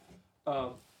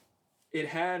It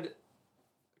had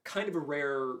kind of a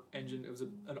rare engine. It was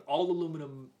an all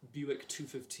aluminum Buick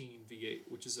 215 V8,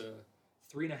 which is a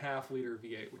 3.5 liter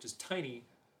V8, which is tiny,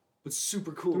 but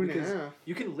super cool because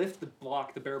you can lift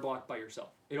the bare block by yourself.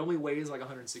 It only weighs like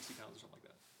 160 pounds or something like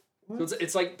that. What? So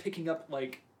it's like picking up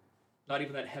like not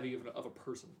even that heavy of a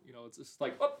person. You know, it's just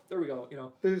like, oh, there we go. You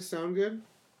know. Did it sound good?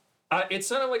 It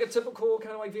sounded like a typical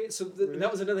kind of like V8. So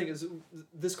that was another thing is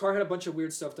this car had a bunch of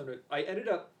weird stuff done to it. I ended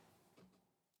up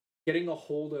getting a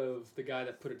hold of the guy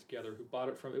that put it together, who bought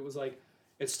it from. It was like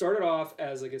it started off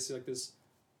as I guess like this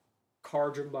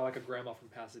car driven by like a grandma from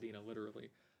Pasadena, literally.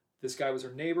 This guy was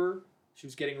her neighbor. She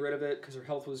was getting rid of it because her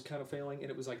health was kind of failing, and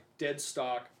it was like dead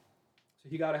stock. So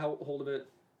he got a hold of it,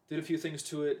 did a few things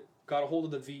to it, got a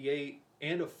hold of the V8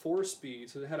 and a 4-speed.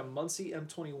 So they had a Muncie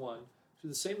M21, which is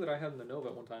the same that I had in the Nova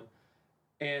at one time,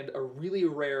 and a really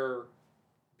rare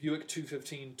Buick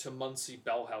 215 to Muncie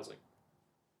bell housing,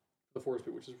 the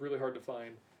 4-speed, which is really hard to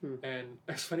find. And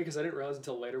it's funny because I didn't realize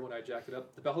until later when I jacked it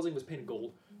up, the bell housing was painted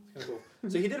gold. It's kind of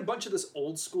cool. So he did a bunch of this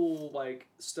old school like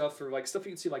stuff, or like stuff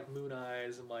you can see like Moon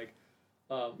Eyes and like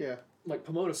like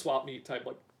Pomona Swap Meet type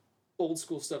like old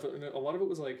school stuff. And a lot of it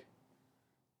was like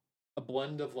a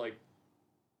blend of like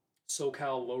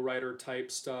SoCal lowrider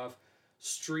type stuff,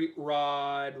 street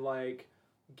rod like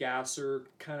gasser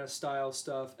kind of style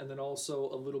stuff, and then also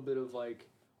a little bit of like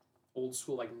old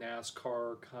school like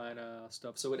NASCAR kind of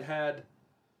stuff. So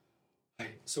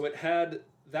it had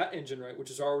that engine, right, which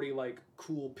is already like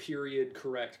cool period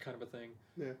correct kind of a thing,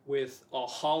 with a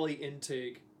Holley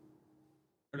intake.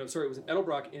 Or no, sorry, it was an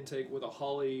Edelbrock intake with a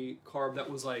Holley carb that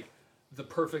was like the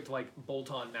perfect like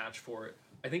bolt-on match for it.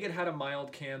 I think it had a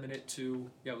mild cam in it too.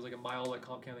 Yeah, it was like a mild like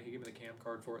comp cam. He gave me the cam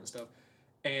card for it and stuff.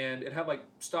 And it had like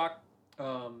stock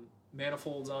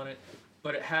manifolds on it,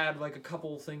 but it had like a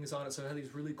couple things on it. So it had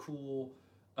these really cool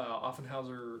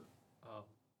Offenhauser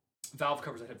valve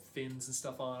covers that had fins and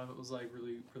stuff on them. It was like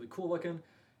really, really cool looking.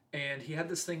 And he had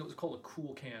this thing that was called a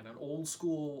cool can, an old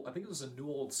school, I think it was a new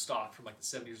old stock from like the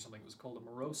 70s or something. It was called a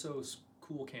Moroso's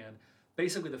cool can.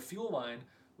 Basically, the fuel line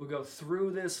would go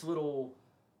through this little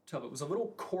tub. It was a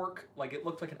little cork, like it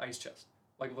looked like an ice chest,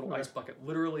 like a little ice bucket.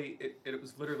 Literally, it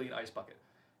was literally an ice bucket.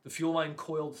 The fuel line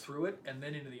coiled through it and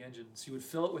then into the engine. So you would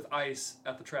fill it with ice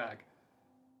at the track,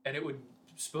 and it would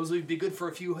supposedly be good for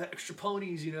a few extra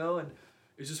ponies, you know, and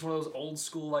it was just one of those old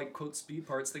school, like, quote, speed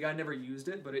parts. The guy never used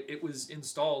it, but it was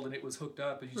installed and it was hooked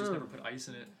up, and he just never put ice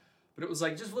in it. But it was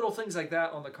like just little things like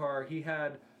that on the car. He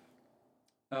had,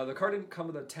 the car didn't come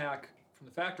with a tack from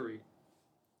the factory,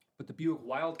 but the Buick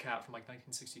Wildcat from like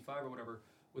 1965 or whatever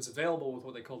was available with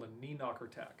what they called a knee knocker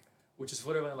tack, which is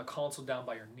literally on the console down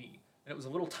by your knee. And it was a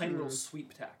little tiny little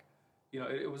sweep tack. You know,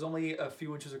 it was only a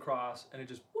few inches across, and it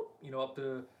just, whoop, you know, up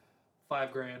to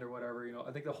 $5,000 or whatever. You know,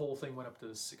 I think the whole thing went up to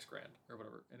 $6,000 or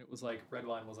whatever. And it was like,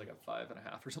 Redline was like a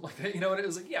 5.5 or something like that. You know, and it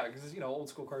was like, yeah, because, you know, old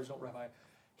school cars don't rev high.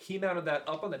 He mounted that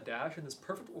up on the dash in this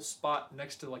perfect little spot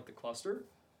next to like the cluster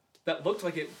that looked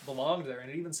like it belonged there.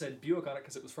 And it even said Buick on it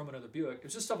because it was from another Buick. It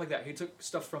was just stuff like that. He took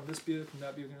stuff from this Buick, from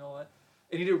that Buick, and all that.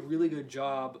 And he did a really good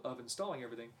job of installing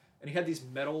everything. And he had these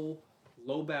metal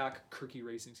low back Kirky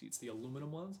racing seats, the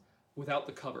aluminum ones, without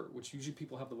the cover, which usually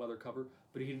people have the leather cover,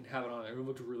 but he didn't have it on it. It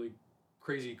looked really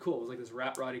crazy cool. It was like this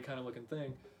rat roddy kind of looking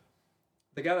thing.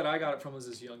 The guy that I got it from was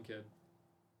this young kid.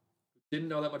 Didn't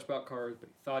know that much about cars, but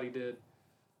he thought he did.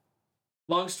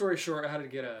 Long story short, I had to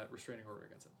get a restraining order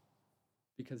against him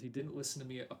because he didn't listen to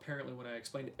me, apparently, when I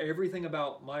explained everything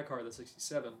about my car, the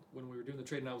 67, when we were doing the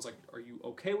trade, and I was like, are you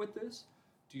okay with this?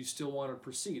 Do you still want to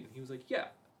proceed? And he was like, yeah.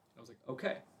 And I was like,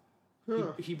 okay.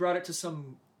 He brought it to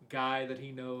some guy that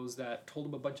he knows that told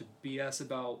him a bunch of BS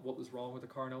about what was wrong with the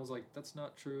car, and I was like, that's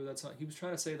not true. That's not. He was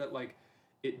trying to say that like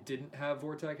it didn't have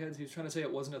Vortec heads. He was trying to say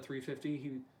it wasn't a 350.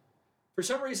 He, for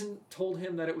some reason, told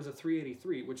him that it was a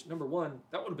 383, which, number one,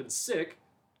 that would have been sick.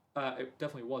 It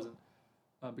definitely wasn't,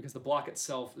 because the block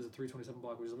itself is a 327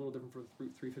 block, which is a little different from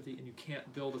 350, and you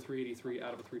can't build a 383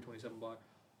 out of a 327 block.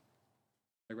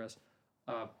 I digress.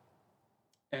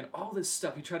 And all this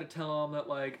stuff, he tried to tell him that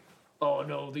like, oh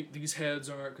no, these heads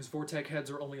aren't, because Vortec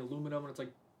heads are only aluminum, and it's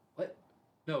like, what?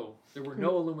 No, there were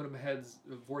no aluminum heads,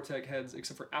 Vortec heads,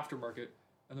 except for aftermarket,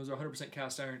 and those are 100%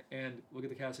 cast iron, and look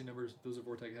at the casting numbers, those are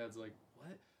Vortec heads. Like,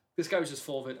 what? This guy was just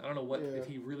full of it. I don't know what, if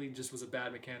he really just was a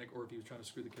bad mechanic, or if he was trying to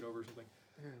screw the kid over or something.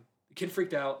 The kid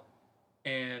freaked out,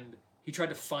 and he tried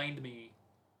to find me,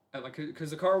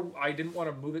 because the car, I didn't want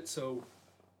to move it, so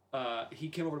he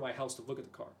came over to my house to look at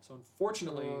the car. So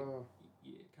unfortunately,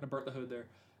 he kind of burnt the hood there.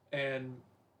 And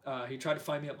he tried to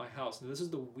find me at my house. Now, this is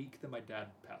the week that my dad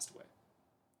passed away.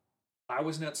 I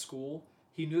wasn't at school.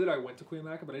 He knew that I went to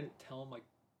Cuyamaca, but I didn't tell him like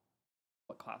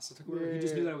what class I took. He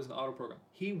just knew that I was in the auto program.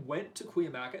 He went to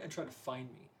Cuyamaca and tried to find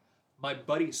me. My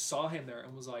buddy saw him there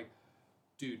and was like,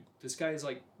 dude, this guy is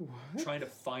like trying to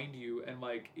find you. And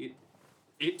like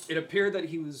it appeared that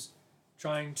he was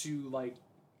trying to like,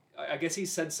 I guess he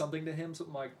said something to him,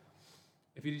 something like,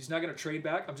 if he's not going to trade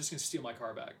back, I'm just going to steal my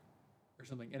car back or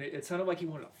something. And it sounded like he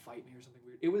wanted to fight me or something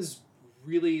weird. It was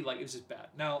really like, it was just bad.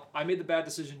 Now, I made the bad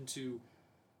decision to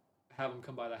have him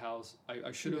come by the house.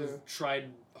 I should have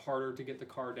tried harder to get the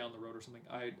car down the road or something.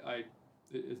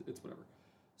 It's whatever.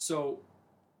 So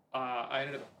I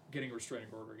ended up getting a restraining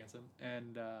order against him,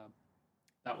 and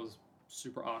that was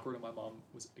super awkward. And my mom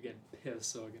was again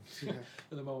pissed. So again,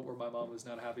 in the moment where my mom was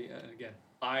not happy, and again,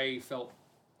 I felt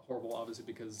horrible, obviously,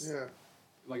 because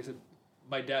like I said,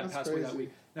 my dad passed away that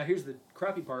week. Now here's the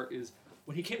crappy part: is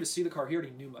when he came to see the car, he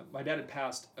already knew my dad had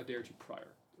passed a day or two prior.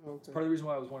 Okay. Part of the reason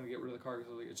why I was wanting to get rid of the car because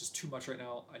I was like, it's just too much right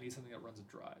now. I need something that runs and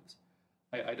drives.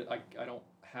 I don't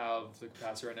have the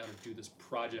capacity right now to do this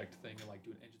project thing and like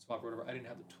do an engine swap or whatever. I didn't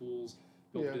have the tools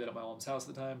to be able to do that at my mom's house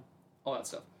at the time. All that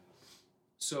stuff.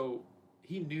 So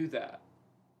he knew that.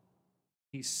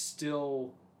 He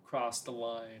still crossed the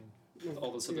line with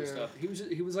all this other stuff. He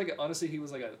was like, honestly, he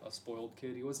was like a spoiled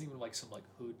kid. He wasn't even like some like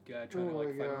hood guy trying to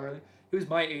like fight everything. He was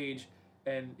my age,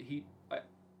 and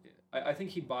I think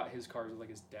he bought his cars with like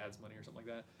his dad's money or something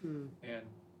like that. And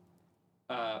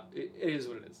it is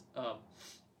what it is.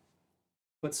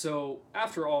 But so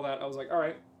after all that, I was like, all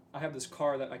right, I have this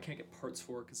car that I can't get parts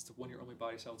for because it's a 1-year only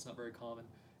body style. It's not very common.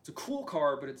 It's a cool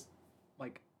car, but it's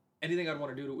like anything I'd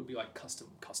want to do to it would be like custom,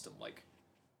 like,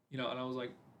 you know. And I was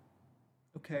like,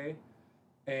 okay.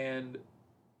 And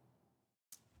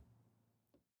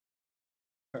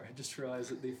I just realized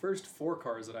that the first 4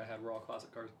 cars that I had were all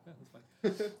classic cars. Yeah,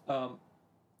 that's fine.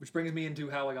 Which brings me into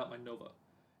how I got my Nova.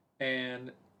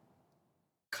 And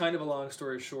kind of a long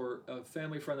story short, a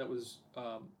family friend that was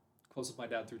close with my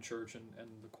dad through church and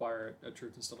the choir at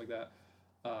church and stuff like that,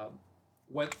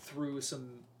 went through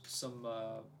some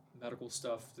medical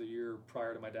stuff the year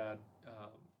prior to my dad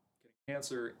getting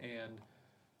cancer, and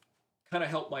kind of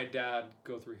helped my dad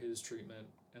go through his treatment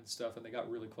and stuff. And they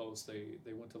got really close.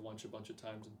 They went to lunch a bunch of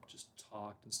times and just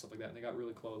talked and stuff like that. And they got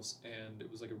really close, and it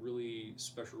was like a really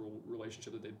special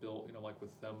relationship that they built, you know, like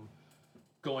with them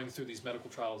going through these medical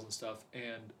trials and stuff.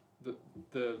 And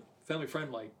the family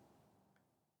friend, like,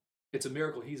 it's a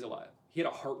miracle he's alive. He had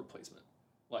a heart replacement.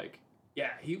 Like,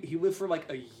 yeah, he lived for like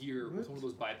a year with one of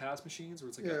those bypass machines where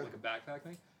it's like like a backpack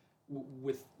thing.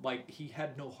 With like, he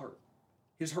had no heart.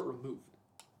 His heart removed.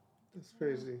 That's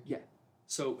crazy. Yeah.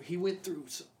 So he went through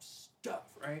some stuff,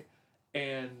 right?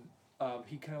 And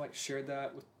he kind of like shared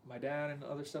that with my dad and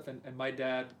other stuff. And my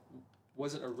dad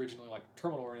wasn't originally like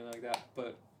terminal or anything like that,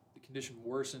 but the condition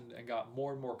worsened and got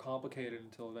more and more complicated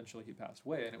until eventually he passed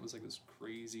away. And it was like this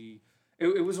crazy.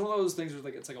 It was one of those things where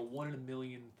like it's like a 1 in a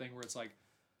million thing where it's like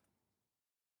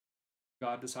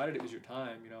God decided it was your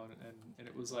time, you know, and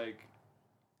it was like,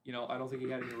 you know, I don't think he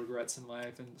had any regrets in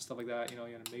life and stuff like that. You know,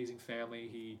 he had an amazing family.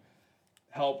 He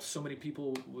helped so many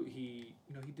people. He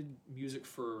did music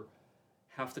for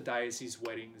half the diocese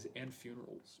weddings and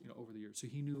funerals, you know, over the years. So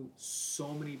he knew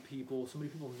so many people. So many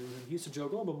people knew him. He used to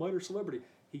joke, "Oh, I'm a minor celebrity."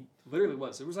 He literally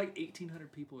was. There was like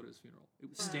 1,800 people at his funeral. It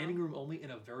was standing room only in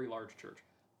a very large church.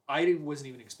 I wasn't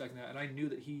even expecting that, and I knew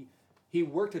that he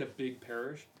worked at a big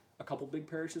parish, a couple big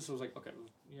parishes. So I was like, okay,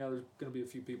 you know, there's going to be a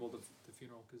few people at the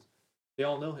funeral because they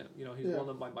all know him. You know, he's well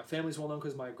known. My family's well known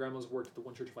because my grandma's worked at the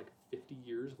one church for like 50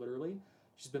 years, literally.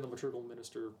 She's been the liturgical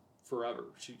minister forever.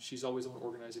 She's always the one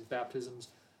organizing baptisms,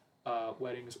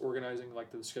 weddings, organizing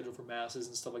like the schedule for masses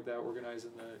and stuff like that,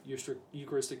 organizing the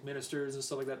Eucharistic ministers and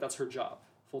stuff like that. That's her job,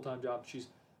 full-time job.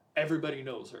 Everybody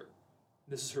knows her.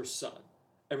 This is her son.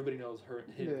 Everybody knows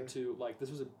him too. Like, this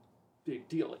was a big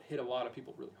deal. It hit a lot of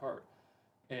people really hard.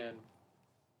 And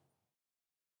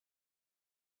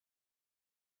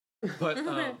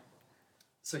but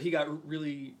so he got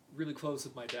really, really close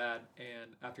with my dad,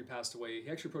 and after he passed away, he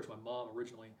actually approached my mom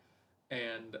originally,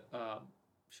 and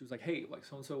she was like, "Hey, like,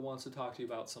 so-and-so wants to talk to you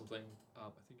about something. I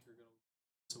think you're going to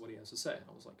listen to what he has to say." And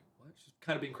I was like, "What?" She's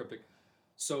kind of being cryptic.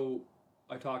 So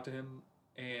I talked to him,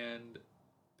 and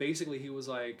basically he was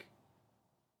like,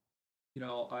 you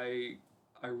know, I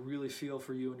really feel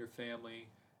for you and your family,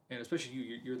 and especially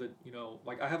you. You're the, you know,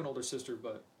 like, I have an older sister,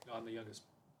 but you know, I'm the youngest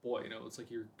boy. You know, it's like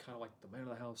you're kind of like the man of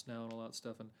the house now and all that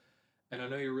stuff. And I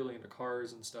know you're really into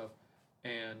cars and stuff.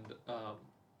 And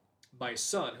my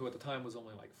son, who at the time was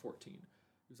only like 14, he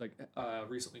was like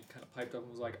recently kind of piped up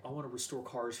and was like, "I want to restore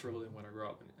cars for a living when I grow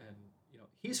up." And you know,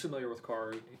 he's familiar with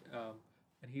cars,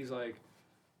 and he's like,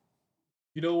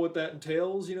 "You know what that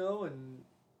entails, you know?" And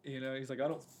he's like, I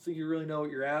don't think you really know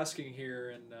what you're asking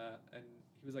here, and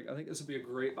he was like, I think this would be a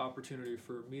great opportunity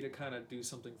for me to kind of do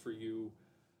something for you,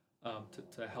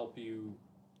 to help you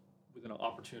with an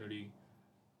opportunity,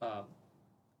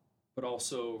 but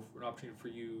also an opportunity for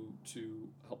you to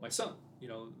help my son. A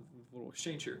little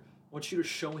exchange here. I want you to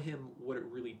show him what it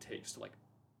really takes to like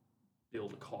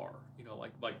build a car.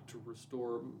 Like to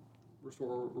restore,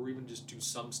 or even just do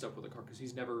some stuff with a car because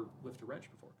he's never lifted a wrench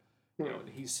before. And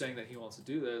he's saying that he wants to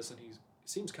do this, and he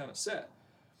seems kind of set.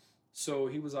 So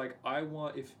he was like, I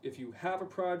want, if you have a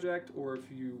project or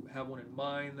if you have one in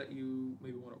mind that you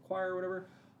maybe want to acquire or whatever,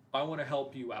 I want to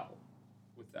help you out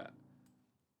with that.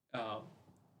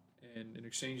 And in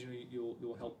exchange,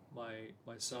 you'll help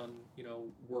my son,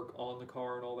 work on the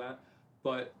car and all that.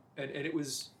 But and it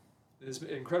was this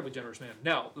incredibly generous man.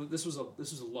 Now this was a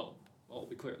loan. I'll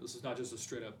be clear. This is not just a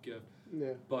straight up gift.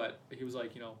 Yeah. But he was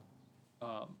like, no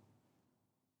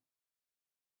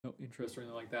interest or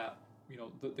anything like that.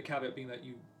 The caveat being that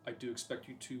I do expect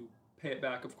you to pay it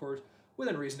back, of course,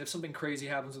 within reason. If something crazy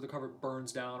happens or the car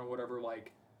burns down or whatever,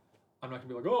 like, I'm not gonna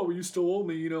be like, oh, well, you still owe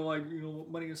me,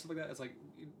 money and stuff like that. It's like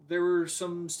there were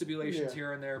some stipulations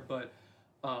here and there, but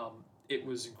it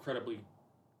was incredibly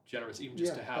generous, even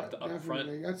just to have the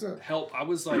upfront help. I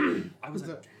was like,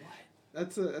 what?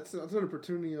 That's an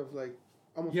opportunity of like.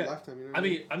 Almost a lifetime, I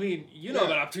mean,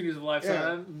 about opportunities of a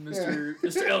lifetime, Mr.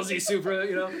 LZ Supra,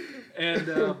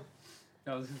 and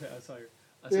I saw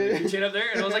your chain up there,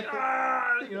 and I was like,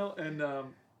 and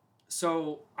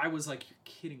so I was like, you're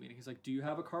kidding me. And he's like, do you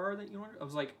have a car that you want? I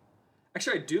was like,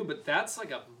 actually, I do, but that's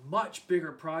like a much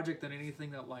bigger project than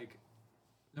anything that like,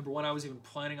 number one, I was even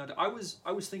planning on. I was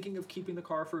thinking of keeping the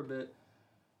car for a bit,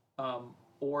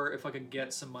 or if I could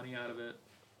get some money out of it,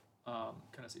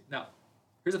 kind of see now.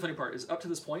 Here's the funny part: is up to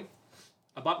this point,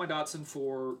 I bought my Datsun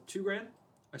for $2,000.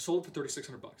 I sold it for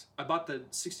 $3,600. I bought the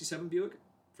 '67 Buick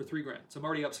for $3,000. So I'm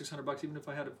already up $600. Even if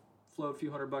I had to flow a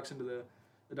few $100 into the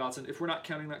Datsun, if we're not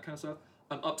counting that kind of stuff,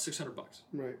 I'm up $600.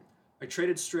 Right. I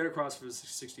traded straight across for the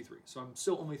 63. So I'm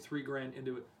still only $3,000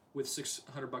 into it with $600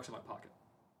 in my pocket.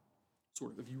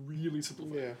 Sort of, if you really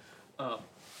simplify. Yeah.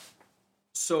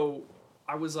 So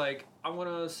I was like, I want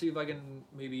to see if I can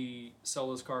maybe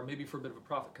sell this car, maybe for a bit of a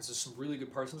profit, because there's some really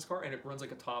good parts in this car, and it runs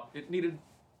like a top. It needed,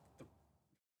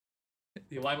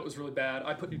 the alignment was really bad.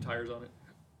 I put new tires on it,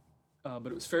 but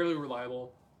it was fairly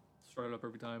reliable. Started up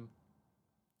every time.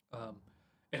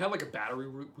 It had like a battery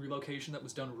relocation that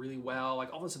was done really well.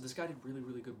 Like all of a sudden, this guy did really,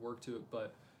 really good work to it,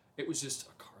 but it was just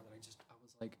a car that I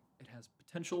was like, it has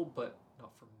potential, but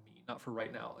not for me, not for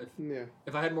right now.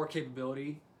 If I had more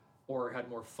capability, or had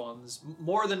more funds,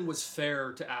 more than was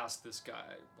fair to ask this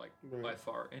guy, like by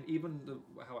far. And even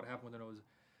how it happened when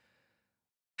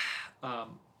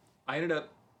I ended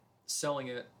up selling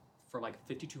it for like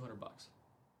 $5,200.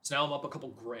 So now I'm up a couple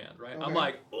grand, right? Okay. I'm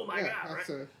like, oh my God,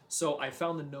 right? So I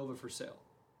found the Nova for sale.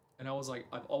 And I was like,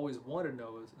 I've always wanted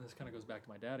Novas, and this kind of goes back to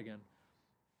my dad again.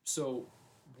 So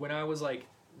when I was like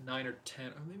 9 or 10,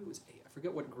 or maybe it was 8, I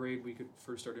forget what grade we could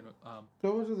first start in.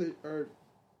 Novas are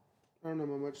I don't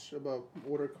know much about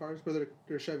older cars, but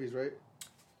they're Chevys, right?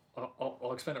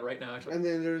 I'll explain it right now, actually. And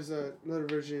then there's another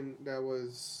version that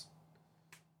was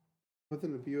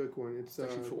within the Buick one. It's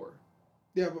Section 4.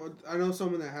 Yeah, but I know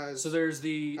someone that has. So there's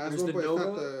the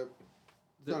Nova.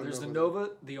 There's the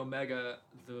Nova, the Omega,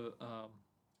 the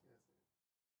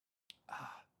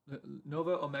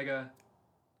Nova, Omega,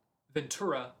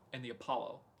 Ventura, and the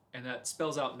Apollo, and that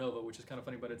spells out Nova, which is kind of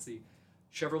funny, but it's the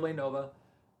Chevrolet Nova,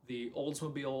 the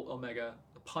Oldsmobile Omega,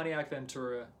 the Pontiac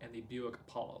Ventura, and the Buick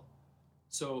Apollo.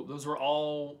 So those were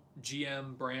all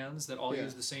GM brands that all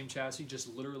use the same chassis,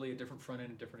 just literally a different front end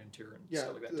and different interior and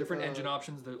stuff like that. Different engine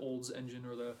options, the Olds engine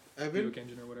or the Buick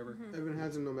engine or whatever. Mm-hmm. Evan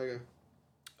has an Omega.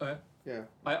 Okay. Yeah.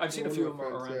 I've seen a few of them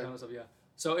around town and stuff,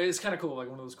 So it's kind of cool, like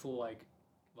one of those cool like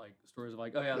stories of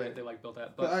like, oh yeah, they like built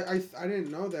that. But I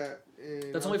didn't know that.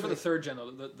 That's only for the third gen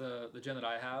though. The gen that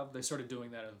I have, they started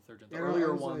doing that in the third gen. The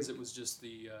earlier ones, it was just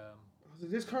the.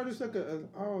 This car looks like I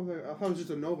thought it was just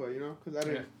a Nova, because I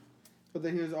didn't. Yeah. But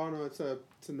then he was, no, it's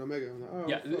an Omega. I'm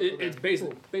like, it's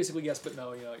basically yes, but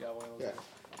no, one of those. Yeah.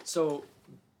 So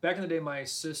back in the day, my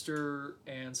sister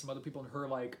and some other people in her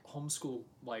like homeschool,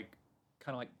 like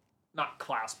kind of like not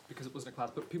class because it wasn't a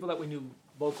class, but people that we knew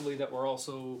locally that were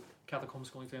also Catholic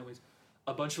homeschooling families.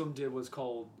 A bunch of them did what's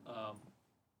called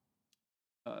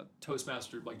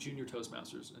Toastmaster, like junior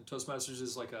Toastmasters, and Toastmasters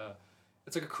is like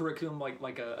it's like a curriculum,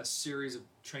 like a series of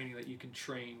training that you can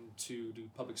train to do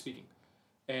public speaking.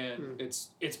 And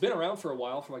it's been around for a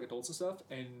while for like adults and stuff,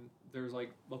 and there's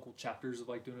like local chapters of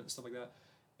like doing it and stuff like that.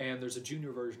 And there's a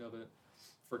junior version of it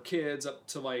for kids up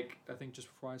to like I think just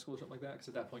before high school or something like that. Because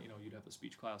at that point, you'd have the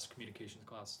speech class, communications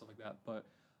class, stuff like that. But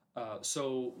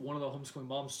so one of the homeschooling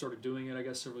moms started doing it, I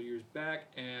guess, several years back,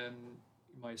 and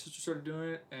my sister started doing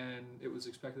it, and it was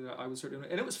expected that I would start doing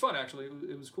it, and it was fun actually.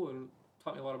 It was cool. It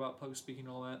taught me a lot about public speaking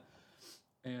and all that,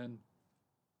 and.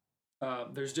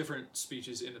 There's different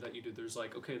speeches in it that you do. There's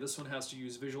like, okay, this one has to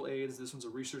use visual aids. This one's a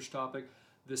research topic.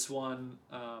 This one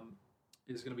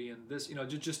is going to be in this,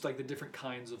 just like the different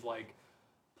kinds of like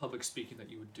public speaking that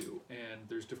you would do. And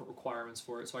there's different requirements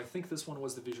for it. So I think this one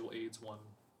was the visual aids one.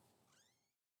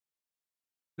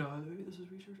 No, maybe this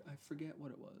was research. I forget what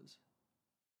it was.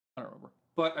 I don't remember.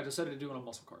 But I decided to do it on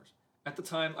muscle cars. At the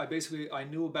time, I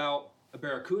knew about a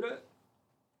Barracuda.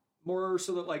 More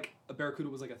so that like a Barracuda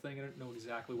was like a thing. I didn't know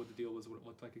exactly what the deal was, what it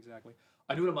looked like exactly.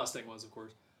 I knew what a Mustang was, of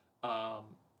course. I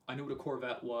knew what a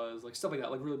Corvette was, like stuff like that,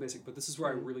 like really basic. But this is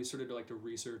where I really started to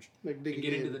research and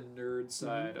get into the nerd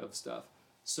side of stuff.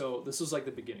 So this was like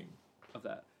the beginning of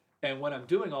that. And when I'm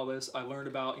doing all this, I learned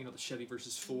about the Chevy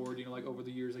versus Ford. Like over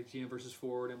the years, like GM versus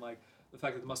Ford, and like the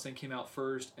fact that the Mustang came out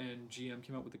first, and GM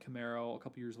came out with the Camaro a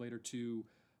couple years later to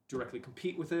directly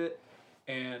compete with it.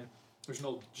 And there's an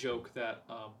old joke that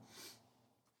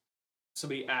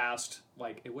somebody asked,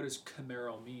 like, hey, what does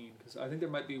Camaro mean? Because I think there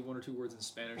might be one or two words in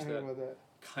Spanish that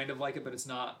kind of like it, but it's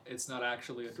not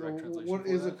actually a direct translation. What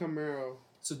is a Camaro?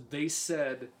 So they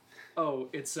said, oh,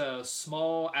 it's a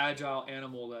small, agile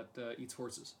animal that eats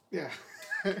horses. Yeah.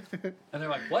 And they're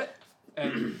like, what?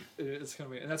 And it's kind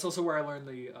of weird. And that's also where I learned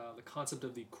the concept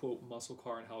of the, quote, muscle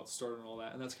car and how it started and all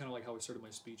that. And that's kind of like how I started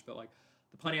my speech. But, like,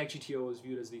 the Pontiac GTO was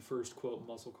viewed as the first, quote,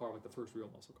 muscle car, like the first real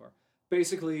muscle car.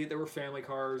 Basically, there were family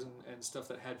cars and stuff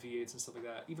that had V8s and stuff like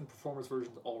that, even performance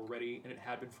versions already, and it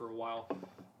had been for a while.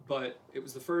 But it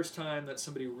was the first time that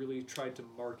somebody really tried to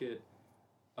market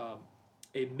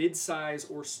a mid-size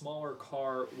or smaller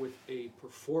car with a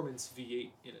performance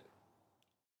V8 in it.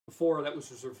 Before, that was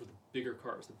reserved for the bigger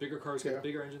cars. The bigger cars got the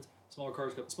bigger engines, smaller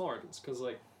cars got the smaller engines, because,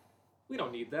 like, we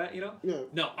don't need that, Yeah.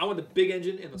 No, I want the big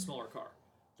engine in the smaller car.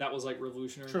 That was, like,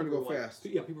 revolutionary. Trying to go fast.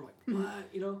 Yeah, people were like, what,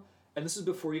 And this is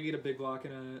before you get a big block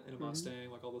in a Mustang,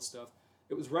 like all this stuff.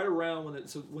 It was right around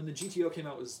when the GTO came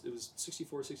out. It was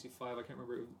 64, 65. I can't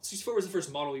remember. 64 was the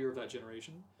first model year of that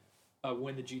generation,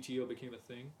 when the GTO became a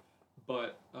thing.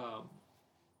 But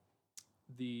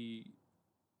the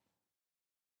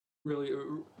really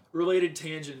related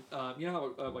tangent. You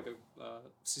know how like a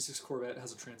C6 Corvette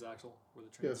has a transaxle where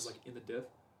the trans is like in the diff.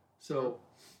 So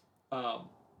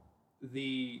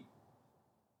the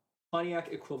Pontiac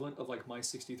equivalent of like my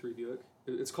 63 Buick.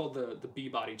 It's called the B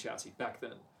body chassis back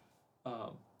then,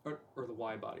 or the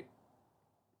Y body.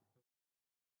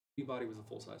 B body was the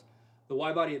full size. The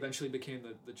Y body eventually became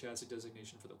the chassis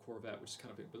designation for the Corvette, which is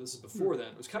kind of big. But this is before then.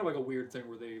 It was kind of like a weird thing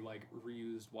where they like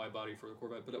reused Y body for the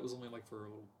Corvette, but it was only like for a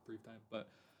little brief time. But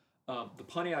the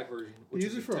Pontiac version, which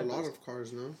is for a lot of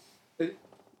cars now. I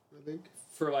think.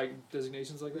 For like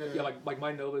designations like that, like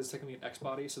my Nova is technically an X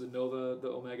body, so the Nova, the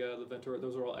Omega, the Ventura,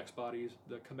 those are all X bodies.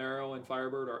 The Camaro and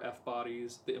Firebird are F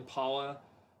bodies. The Impala,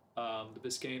 the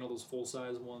Biscayne, all those full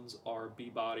size ones are B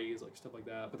bodies, like stuff like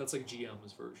that. But that's like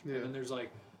GM's version. Yeah. And then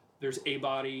there's A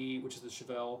body, which is the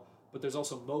Chevelle, but there's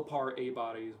also Mopar A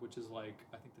bodies, which is like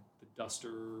I think the Duster.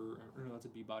 Or no, that's a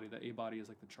B body. The A body is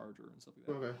like the Charger and stuff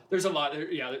like that. Okay. There's a lot.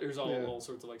 There's all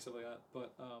sorts of like stuff like that.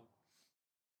 But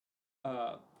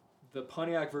the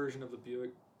Pontiac version of the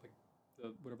Buick, like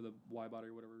the Y body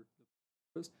or whatever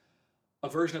it was, a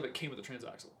version of it came with a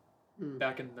transaxle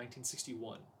back in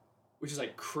 1961, which is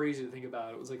like crazy to think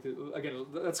about. It was like again,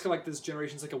 that's kind of like this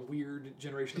generation's like a weird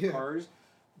generation of cars.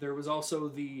 There was also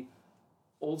the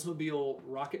Oldsmobile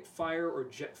Rocket Fire or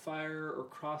Jetfire or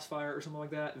Crossfire or something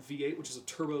like that V8, which is a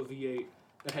turbo V8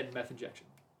 that had meth injection.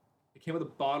 It came with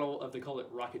a bottle of, they called it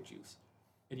rocket juice,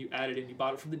 and you added in. You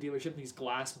bought it from the dealership in these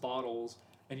glass bottles.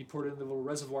 And you poured it in the little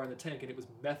reservoir in the tank, and it was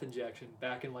meth injection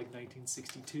back in like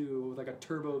 1962 with like a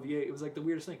turbo V8. It was like the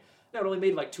weirdest thing. Now it only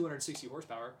made like 260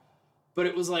 horsepower, but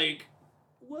it was like,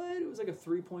 what? It was like a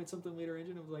 3-point-something liter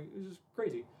engine. It was just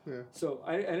crazy. Yeah. So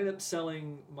I ended up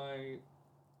selling my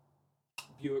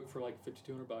Buick for like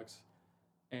 $5,200,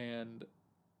 and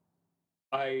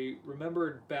I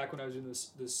remembered back when I was doing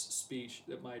this speech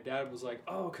that my dad was like,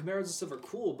 oh, Camaros and stuff are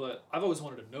cool, but I've always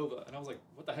wanted a Nova. And I was like,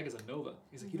 what the heck is a Nova?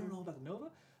 He's like, you don't know about the Nova?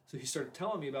 So he started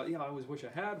telling me about, I always wish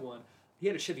I had one. He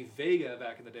had a Chevy Vega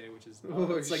back in the day, which is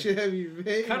it's like Chevy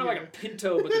Vega. Kind of like a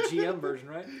Pinto, but the GM version,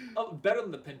 right? Oh, better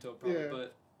than the Pinto, probably,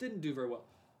 but didn't do very well.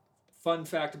 Fun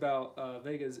fact about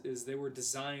Vegas is they were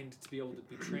designed to be able to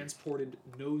be transported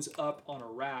nose up on a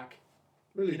rack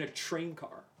in a train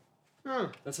car. Huh.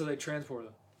 That's how they transport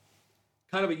them.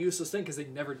 Kind of a useless thing because they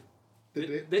never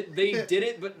They did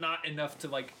it, but not enough to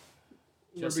like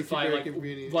justify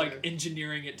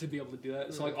engineering it to be able to do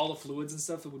that. So like all the fluids and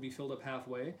stuff that would be filled up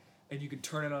halfway, and you could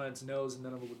turn it on its nose, and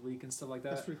none of it would leak and stuff like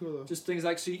that. That's pretty cool though. Just things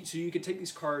like so you could take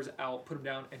these cars out, put them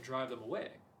down, and drive them away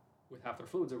with half their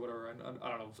fluids or whatever. And I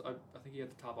don't know. I think you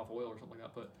had to top off oil or something like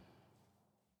that, but.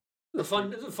 It's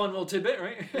a fun little tidbit,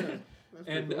 right? Yeah,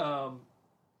 and cool.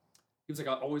 He was like,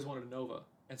 I always wanted a Nova.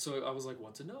 And so I was like,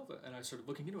 what's a Nova? And I started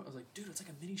looking into it. I was like, dude, it's like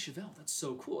a mini Chevelle. That's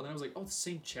so cool. And I was like, oh, it's the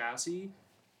same chassis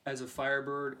as a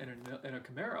Firebird and a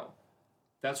Camaro.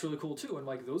 That's really cool, too. And,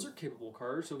 like, those are capable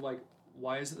cars. So, like,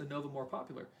 why isn't the Nova more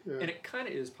popular? Yeah. And it kind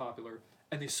of is popular.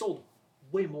 And they sold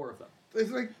way more of them.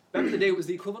 It's like... Back in the day, it was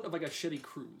the equivalent of, like, a Chevy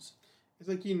Cruze. It's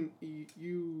like you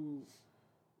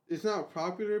it's not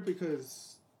popular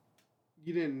because...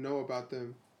 You didn't know about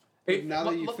them. Now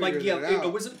that you figured it out,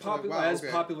 it wasn't popular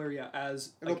popular,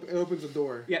 as it opens a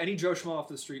door. Yeah, any Joe Schmo off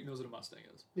the street knows what a Mustang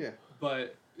is. Yeah,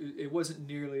 but it wasn't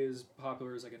nearly as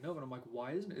popular as like a Nova. And I'm like,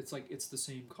 why isn't it? It's like it's the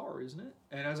same car, isn't it?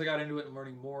 And as I got into it and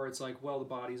learning more, it's like, well, the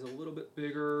body's a little bit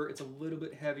bigger, it's a little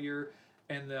bit heavier,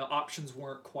 and the options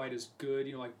weren't quite as good.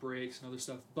 You know, like brakes and other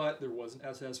stuff. But there was an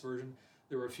SS version.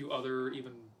 There were a few other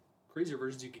even crazier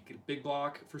versions. You could get a big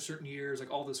block for certain years, like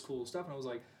all this cool stuff. And I was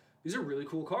like. These are really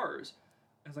cool cars.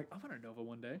 And I was like, I want a Nova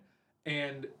one day.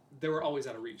 And they were always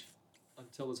out of reach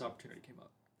until this opportunity came up.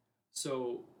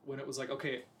 So when it was like,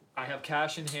 okay, I have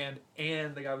cash in hand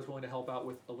and the guy was willing to help out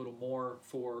with a little more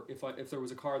for if there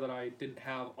was a car that I didn't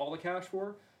have all the cash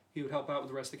for, he would help out with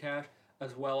the rest of the cash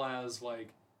as well as like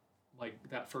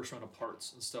that first round of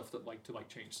parts and stuff that to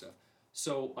change stuff.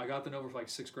 So I got the Nova for like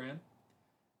 $6,000.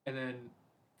 And then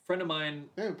a friend of mine.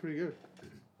 Yeah, pretty good.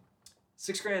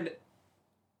 $6,000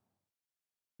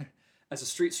 as a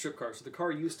street strip car. So the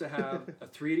car used to have a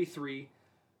 383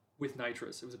 with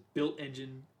nitrous. It was a built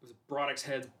engine. It was a Broadix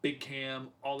heads, big cam,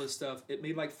 all this stuff. It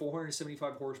made like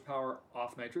 475 horsepower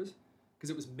off nitrous because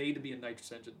it was made to be a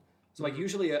nitrous engine. So like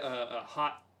usually a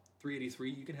hot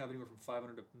 383, you can have anywhere from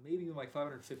 500 to maybe even like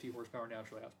 550 horsepower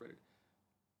naturally aspirated.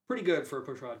 Pretty good for a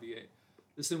pushrod V8.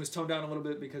 This thing was toned down a little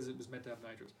bit because it was meant to have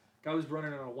nitrous. Guy was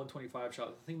running on a 125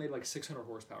 shot. The thing made like 600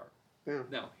 horsepower. Yeah.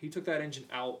 Now, he took that engine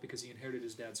out because he inherited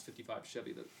his dad's 55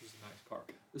 Chevy that was a nice car.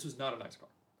 This was not a nice car.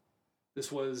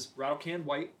 This was rattle can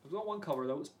white. It was all one color,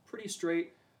 though. It was pretty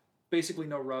straight. Basically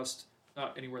no rust.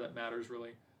 Not anywhere that matters,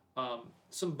 really.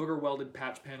 Some booger welded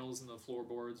patch panels in the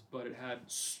floorboards, but it had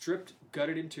stripped,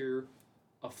 gutted interior,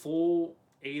 a full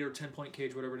 8 or 10 point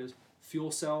cage, whatever it is, fuel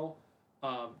cell,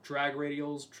 drag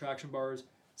radials, traction bars,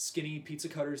 skinny pizza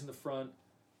cutters in the front,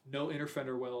 no inner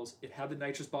fender wells. It had the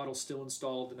nitrous bottle still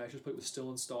installed. The nitrous plate was still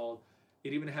installed.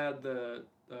 It even had the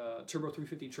Turbo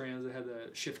 350 trans. It had the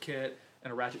shift kit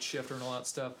and a ratchet shifter and all that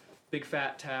stuff. Big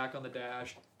fat tack on the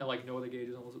dash and like no other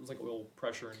gauges. It was like oil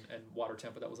pressure and water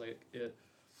temp, but that was like it.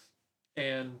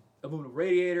 And aluminum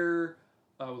radiator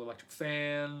with electric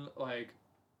fan, like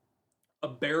a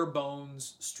bare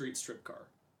bones street strip car.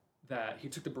 That he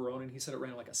took the Baronin. He said it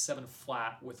ran like a 7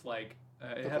 flat with like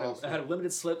it had a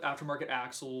limited slip aftermarket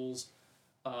axles,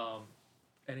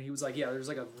 and he was like, yeah, there's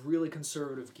like a really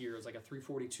conservative gear. It's like a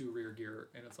 342 rear gear,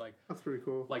 and it's like that's pretty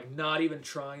cool. Like not even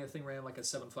trying. The thing ran like a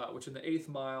 7 flat, which in the 8th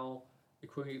mile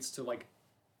equates to like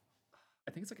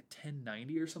I think it's like a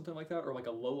 1090 or something like that, or like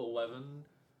a low 11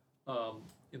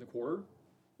 in the quarter,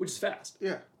 which is fast.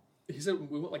 Yeah. He said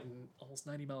we went like almost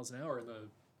 90 miles an hour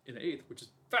in the 8th, which is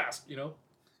fast, you know.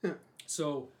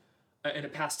 So, and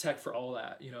it passed tech for all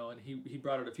that, you know, and he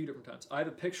brought it a few different times. I have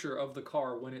a picture of the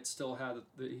car when it still had,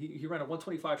 he ran a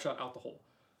 125 shot out the hole.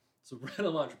 So ran a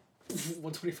launch,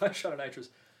 125 shot of nitrous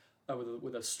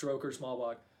with a stroker small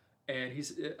block. And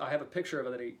I have a picture of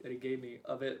it that he gave me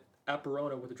of it at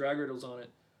Verona with the drag radials on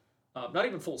it. Not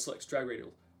even full slicks, drag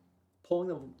radials.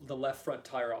 Pulling the left front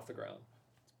tire off the ground.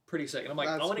 It's pretty sick. And I'm like,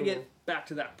 I want to get back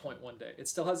to that point one day. It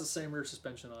still has the same rear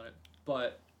suspension on it,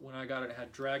 but when I got it, it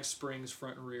had drag springs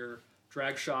front and rear,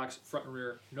 drag shocks front and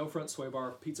rear, no front sway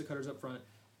bar, pizza cutters up front,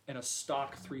 and a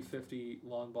stock 350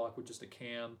 long block with just a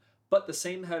cam. But the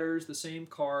same headers, the same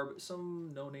carb,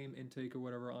 some no-name intake or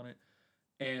whatever on it.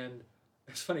 And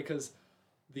it's funny because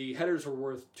the headers were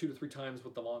worth 2 to 3 times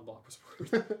what the long block was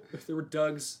worth. If they were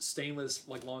Doug's stainless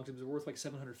like long tubes, they were worth like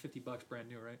 $750 brand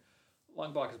new, right?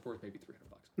 Long block is worth maybe $300.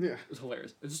 Yeah. It was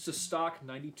hilarious. It was just a stock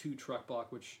 92 truck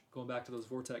block, which, going back to those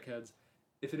Vortec heads,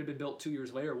 if it had been built 2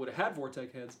 years later, would have had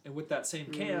Vortec heads, and with that same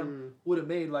cam, would have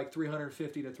made like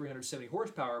 350 to 370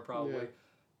 horsepower probably. Yeah.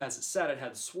 As it said, it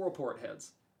had swirl port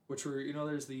heads, which were, you know,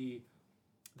 there's the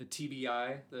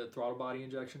TBI, the throttle body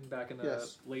injection back in the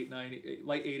late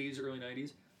 80s, early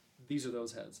 90s. These are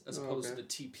those heads, as opposed to the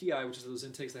TPI, which is those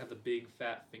intakes that have the big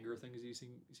fat finger things you've seen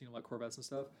in like Corvettes and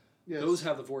stuff. Yes. Those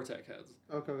have the Vortec heads.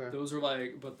 Okay. Those are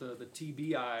like, but the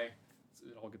TBI,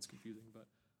 it all gets confusing, but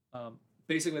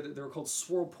basically they were called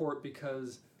swirl port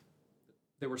because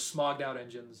they were smogged out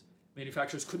engines.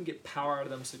 Manufacturers couldn't get power out of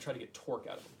them, so they tried to get torque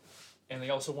out of them. And they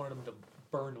also wanted them to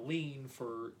burn lean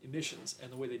for emissions. And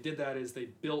the way they did that is they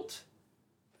built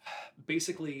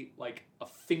basically like a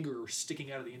finger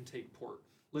sticking out of the intake port.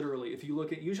 Literally, if you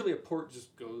look at, usually a port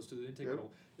just goes to the intake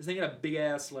hole. This thing had a big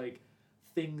ass like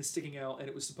thing sticking out, and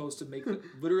it was supposed to make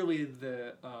literally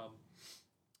the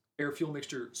air fuel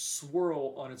mixture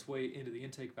swirl on its way into the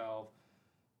intake valve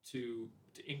to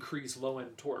increase low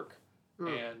end torque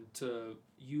and to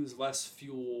use less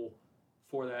fuel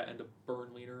for that and to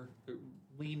burn leaner,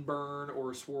 lean burn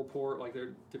or swirl port, like there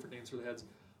are different names for the heads,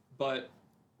 but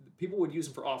people would use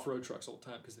them for off road trucks all the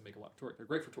time because they make a lot of torque. They're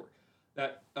great for torque.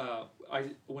 That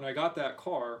when I got that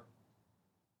car,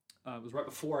 it was right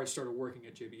before I started working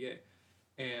at JBA,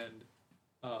 and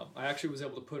I actually was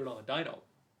able to put it on the dyno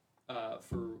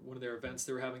for one of their events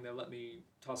they were having. They let me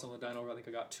toss on the dyno. I think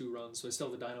I got 2 runs, so I still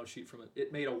have the dyno sheet from it.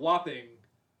 It made a whopping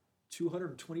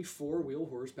 224 wheel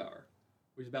horsepower,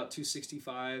 which is about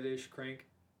 265-ish crank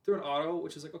through an auto,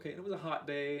 which is like okay. And it was a hot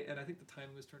day, and I think the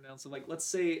timing was turned down. So like, let's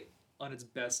say on its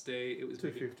best day, it was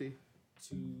 250.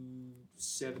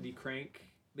 270 crank,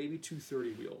 maybe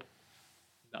 230 wheel.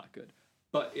 Not good.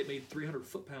 But it made 300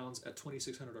 foot-pounds at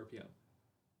 2,600 RPM.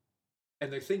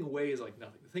 And the thing weighs like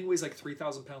nothing. The thing weighs like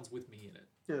 3,000 pounds with me in it.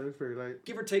 Yeah, it looks very light.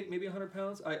 Give or take maybe 100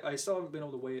 pounds. I still haven't been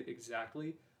able to weigh it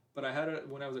exactly, but I had it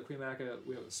when I was at Quemaca.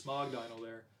 We have a smog dyno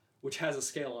there, which has a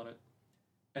scale on it.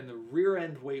 And the rear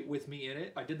end weight with me in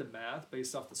it, I did the math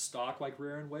based off the stock like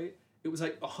rear end weight. It was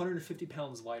like 150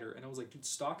 pounds lighter. And I was like, dude,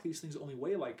 stock these things only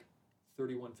weigh like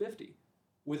 3,150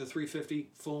 with a 350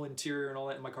 full interior and all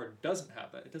that. And my car doesn't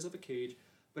have that. It does have a cage,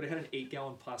 but it had an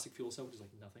 8-gallon plastic fuel cell, which is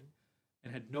like nothing,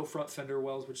 and had no front fender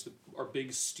wells, which are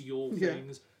big steel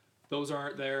things. Those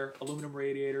aren't there. Aluminum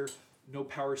radiator, no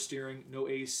power steering, no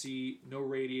AC, no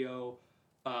radio.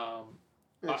 I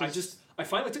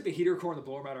finally took the heater core and the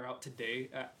blower mounter out today.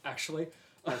 Actually,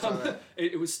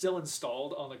 it was still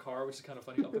installed on the car, which is kind of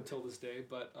funny up until this day,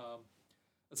 but.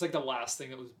 It's like the last thing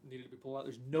that was needed to be pulled out.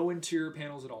 There's no interior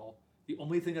panels at all. The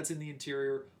only thing that's in the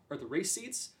interior are the race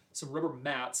seats, some rubber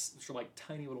mats, which are like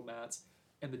tiny little mats,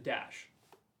 and the dash,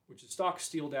 which is stock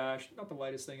steel dash, not the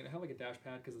lightest thing. And it had like a dash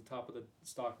pad because the top of the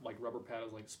stock like rubber pad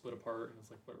is like split apart, and it's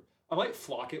like whatever. I might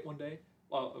flock it one day.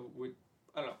 Well,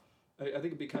 I don't know. I think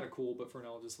it'd be kind of cool, but for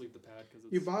now I'll just leave the pad because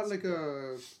you bought like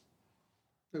a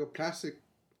plastic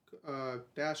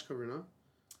dash cover, no?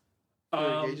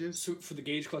 For gauges? So for the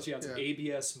gauge cluster, it's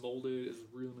ABS molded. It's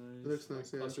real nice. It looks nice,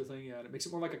 cluster thing, and it makes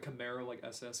it more like a Camaro, like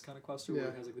SS kind of cluster, where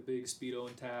it has like the big speedo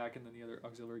and tack, and then the other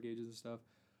auxiliary gauges and stuff.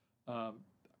 I'm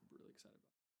really excited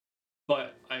about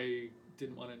it. But I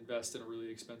didn't want to invest in a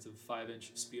really expensive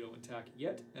 5-inch speedo and tack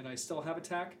yet, and I still have a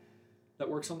tack that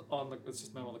works on the. It's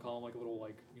just mounted on the column, like a little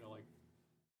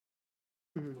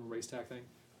little race tack thing.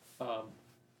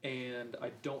 And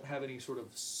I don't have any sort of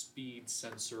speed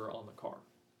sensor on the car.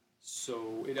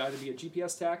 So it'd either be a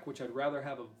GPS tack, which I'd rather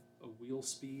have a wheel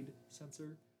speed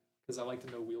sensor, because I like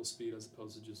to know wheel speed as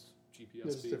opposed to just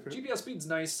GPS speed. Different. GPS speed's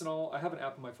nice and all. I have an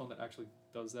app on my phone that actually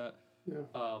does that. Yeah.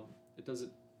 It does it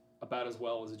about as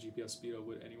well as a GPS speedo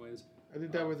would anyways. I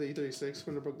did that with the E36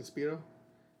 when I broke the speedo.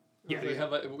 Yeah, you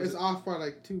have it's off by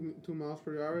like 2 miles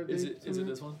per hour. Is it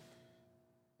this one?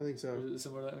 I think so. Or is it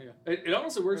similar to that? Yeah. It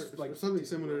honestly works like something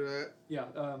similar to that.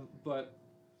 Yeah, but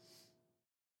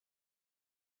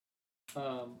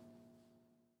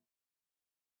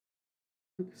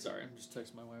sorry, I'm just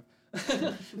texting my wife.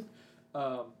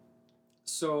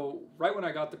 So right when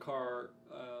I got the car,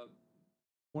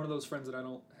 one of those friends that I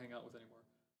don't hang out with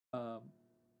anymore.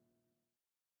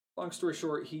 Long story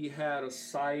short, he had a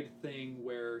side thing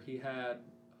where he had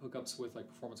hookups with like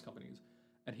performance companies,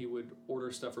 and he would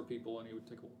order stuff for people, and he would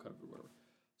take a little cut of it or whatever.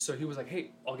 So he was like,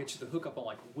 "Hey, I'll get you the hookup on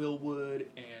like Willwood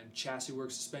and chassis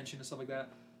work, suspension, and stuff like that."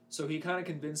 So he kind of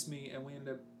convinced me, and we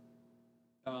ended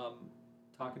up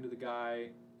talking to the guy,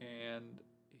 and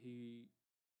he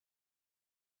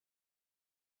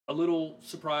a little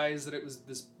surprised that it was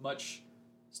this much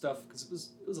stuff, because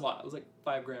it was a lot. It was like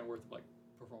 $5,000 worth of like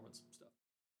performance stuff.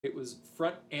 It was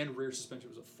front and rear suspension.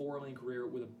 It was a 4-link rear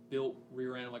with a built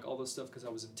rear end, like all this stuff, because I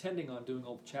was intending on doing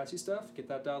all the chassis stuff, get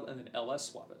that dialed, and then LS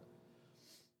swap it.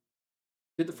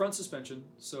 Did the front suspension,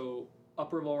 so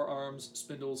upper lower arms,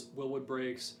 spindles, Willwood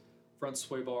brakes, front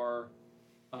sway bar,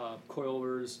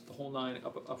 coilovers, the whole 9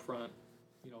 up front.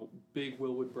 You know, big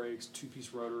Willwood brakes,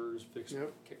 2-piece rotors, fixed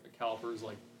calipers,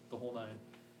 like the whole 9.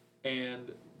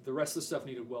 and the rest of the stuff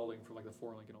needed welding for like the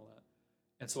 4-link and all that.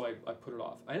 And so I put it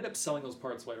off. I ended up selling those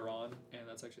parts later on, and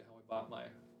that's actually how I bought my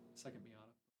second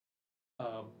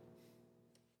Miata.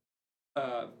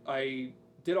 I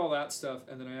did all that stuff,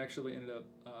 and then I actually ended up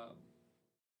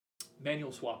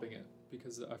manual swapping it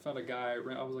because I found a guy.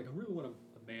 I was like, I really want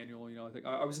a manual. You know, I think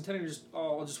I was intending to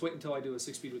I'll just wait until I do a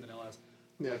 6-speed with an LS.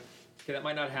 Yeah. Like, okay, that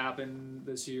might not happen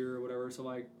this year or whatever. So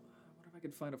like, what if I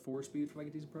could find a 4-speed for like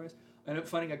a decent price? I ended up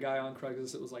finding a guy on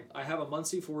Craigslist that was like, I have a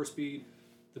Muncie 4-speed,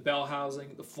 the bell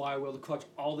housing, the flywheel, the clutch,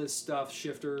 all this stuff,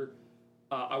 shifter.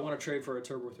 I want to trade for a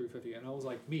turbo 350. And I was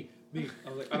like, me. I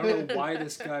was like, I don't know why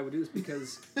this guy would do this,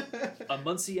 because a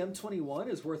Muncie M21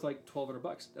 is worth like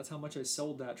 $1,200. That's how much I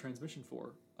sold that transmission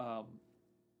for a year and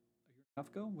a half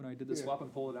ago when I did the swap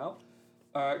and pulled it out.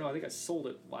 No, I think I sold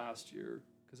it last year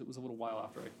because it was a little while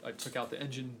after I took out the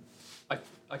engine.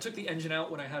 I took the engine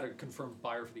out when I had a confirmed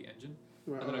buyer for the engine.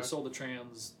 Right, and then I sold the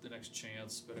trans the next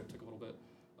chance, but it took a little bit.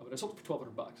 But I sold it for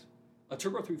 $1,200. A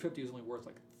turbo 350 is only worth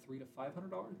like $300 to $500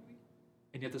 maybe.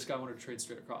 And yet this guy wanted to trade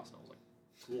straight across, and I was like,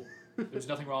 cool. There's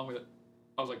nothing wrong with it.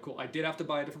 I was like, cool. I did have to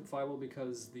buy a different flywheel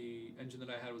because the engine that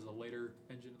I had was a later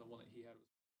engine, and the one that he had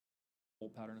was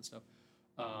old pattern and stuff.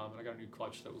 And I got a new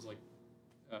clutch that was like,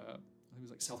 I think it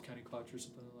was like South County clutch or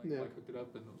something. I hooked it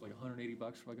up, and it was like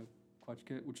 $180 for like a clutch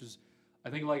kit, which is, I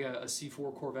think, like a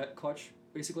C4 Corvette clutch,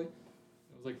 basically.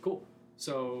 I was like, cool.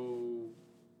 So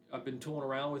I've been tooling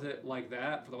around with it like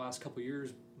that for the last couple of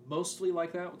years, mostly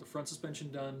like that, with the front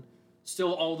suspension done.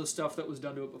 Still all the stuff that was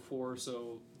done to it before,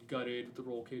 so gutted with the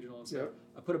roll cage and all that stuff.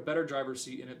 I put a better driver's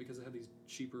seat in it because it had these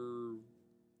cheaper,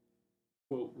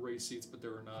 quote, race seats, but they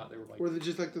were not. They were like... Were they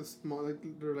just like the small,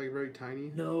 like they're like very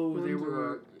tiny? No, they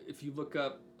were... If you look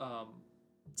up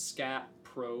Scat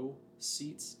Pro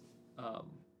seats,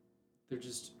 they're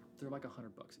like $100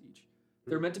 each.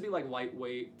 They're meant to be like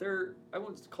lightweight. I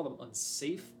wouldn't call them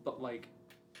unsafe, but like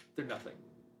they're nothing.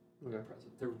 Okay.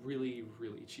 They're really,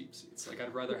 really cheap seats. Like,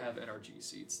 I'd rather have NRG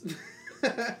seats than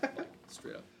like,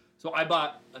 straight up. So I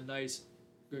bought a nice,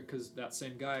 because that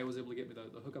same guy was able to get me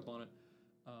the hookup on it,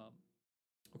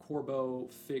 a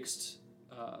Corbeau fixed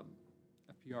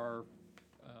FPR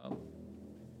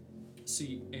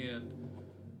seat, and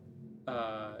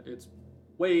it's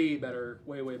way better,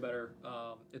 way better.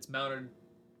 It's mounted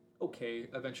okay.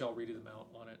 Eventually I'll redo the mount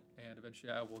on it, and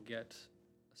eventually I will get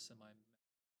a semi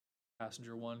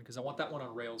passenger one, because I want that one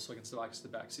on rails so I can still access the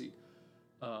back seat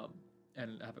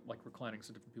and have it like reclining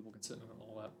so different people can sit in it and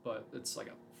all that. But it's like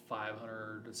a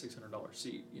 $500 to $600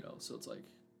 seat, you know, so it's like,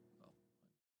 well,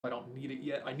 I don't need it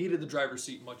yet. I needed the driver's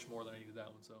seat much more than I needed that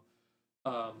one. So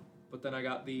but then I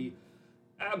got the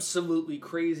absolutely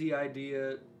crazy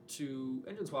idea to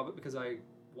engine swap it because I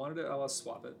wanted to LS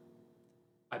swap it.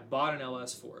 I bought an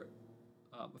LS for it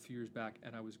a few years back,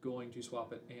 and I was going to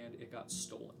swap it, and it got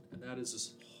stolen. And that is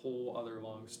this whole other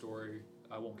long story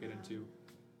I won't get into.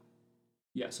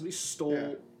 Yeah, somebody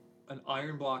stole an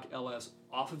iron block LS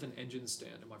off of an engine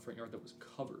stand in my front yard that was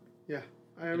covered. Yeah,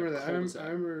 I remember that. I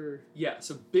remember. Yeah,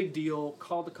 so big deal.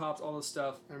 Called the cops, all this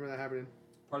stuff. I remember that happening.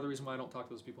 Part of the reason why I don't talk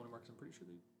to those people anymore is I'm pretty sure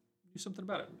they knew something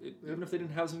about it. Even if they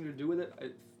didn't have something to do with it,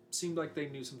 it seemed like they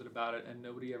knew something about it, and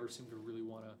nobody ever seemed to really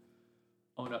want to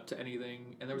own up to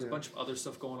anything. And there was a bunch of other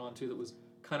stuff going on too that was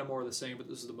kind of more of the same, but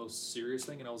this is the most serious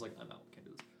thing, and I was like, I'm out, can't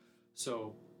do this.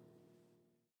 So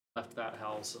left that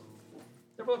house and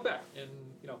never looked back. And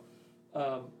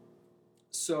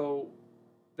so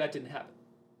that didn't happen.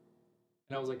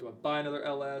 And I was like, do I buy another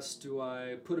LS? Do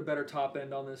I put a better top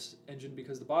end on this engine?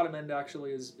 Because the bottom end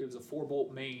actually it was a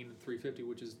 4-bolt main 350,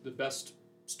 which is the best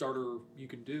starter you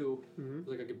can do.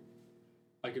 Like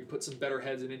I could put some better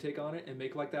heads and intake on it and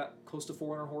make like that close to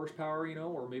 400 horsepower, you know,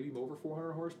 or maybe over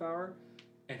 400 horsepower,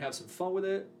 and have some fun with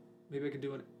it. Maybe I could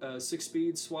do a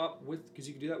 6-speed swap because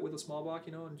you can do that with a small block,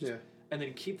 you know, and and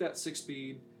then keep that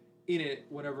 6-speed in it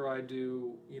whenever I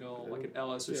do, you know, like an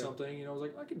LS or something. You know, I was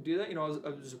like, I could do that. You know,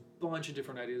 there's a bunch of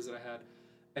different ideas that I had,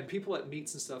 and people at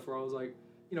meets and stuff where I was like,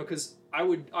 you know, because I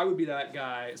would be that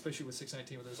guy, especially with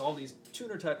 619, where there's all these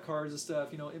tuner type cars and stuff,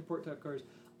 you know, import type cars.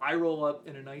 I roll up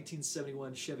in a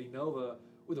 1971 Chevy Nova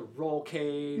with a roll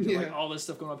cage, and like all this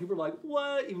stuff going on. People are like,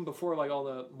 "What?" Even before like all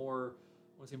the more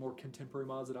contemporary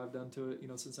mods that I've done to it, you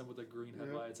know, since I'm with the green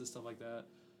headlights and stuff like that.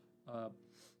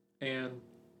 And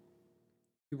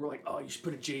people were like, "Oh, you should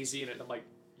put a Jay-Z in it." And I'm like,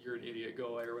 "You're an idiot. Go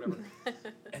away," or whatever.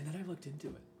 And then I looked into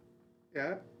it. Yeah.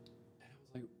 And I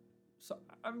was like, "So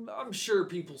I'm sure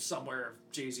people somewhere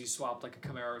have Jay-Z swapped like a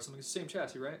Camaro or something. It's the same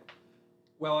chassis, right?"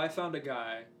 Well, I found a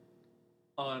guy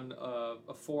on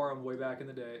a forum way back in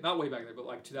the day, not way back there, but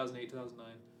like 2008,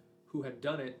 2009, who had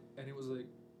done it, and it was like,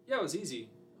 yeah, it was easy.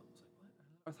 I was like,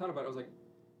 what? I thought about it. I was like,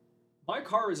 My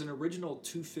car is an original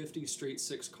 250 straight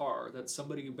six car that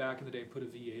somebody back in the day put a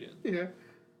V8 in. Yeah.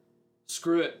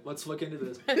 Screw it. Let's look into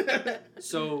this.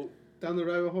 So down the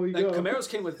rabbit hole you go. Camaros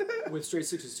came with straight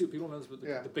sixes too. People know this, but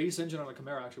the base engine on a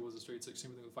Camaro actually was a straight six.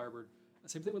 Same thing with Firebird.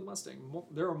 Same thing with Mustang.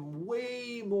 There are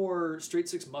way more straight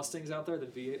six Mustangs out there than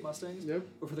V8 Mustangs. Yep.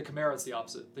 But for the Camaro, it's the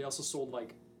opposite. They also sold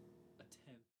like a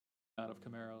tenth out of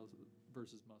Camaros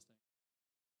versus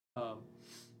Mustang.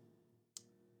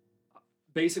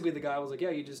 Basically, the guy was like,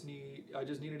 "Yeah, I just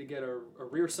needed to get a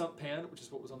rear sump pan, which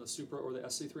is what was on the Supra or the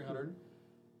SC300."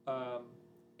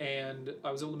 And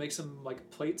I was able to make some like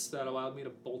plates that allowed me to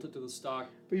bolt it to the stock.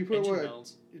 But you put what?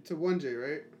 Mounts. It's a 1J,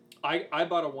 right? I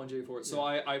bought a 1J for it. So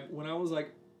I when I was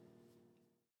like,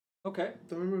 okay.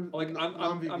 Don't remember. Like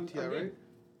non-VVTI, right?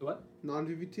 What?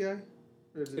 Non-VVTI?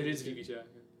 It is VVTI.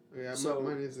 Yeah, so,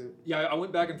 mine isn't. Yeah, I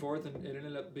went back and forth, and it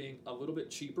ended up being a little bit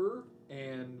cheaper.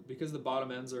 And because the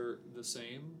bottom ends are the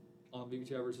same on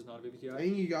VVTI versus non-VVTI.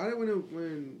 And you got it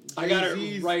when I got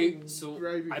it right. So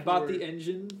I bought the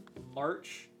engine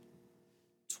March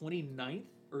 29th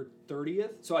or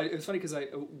 30th. So it's funny because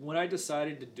when I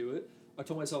decided to do it, I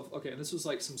told myself, okay, and this was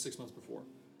like some 6 months before.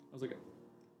 I was like,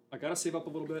 I gotta save up a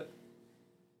little bit,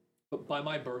 but by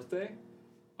my birthday,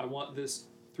 I want this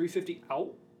 350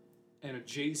 out and a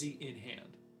Jay-Z in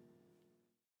hand.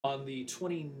 On the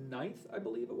 29th, I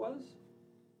believe it was.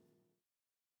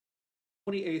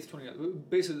 28th, 29th.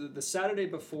 Basically, the Saturday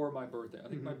before my birthday. I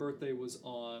think my birthday was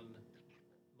on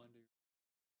Monday.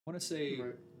 I want to say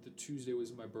the Tuesday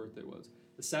was my birthday was.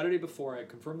 The Saturday before, I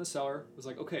confirmed the seller. Was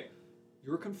like, okay,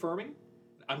 you're confirming.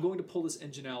 I'm going to pull this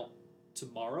engine out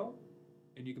tomorrow,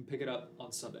 and you can pick it up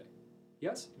on Sunday.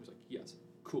 Yes? He was like, yes.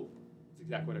 Cool. That's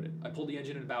exactly what I did. I pulled the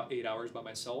engine in about 8 hours by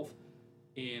myself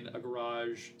in a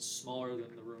garage smaller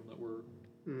than the room that we're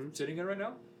sitting in right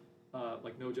now.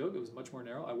 Like, no joke, it was much more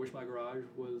narrow. I wish my garage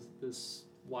was this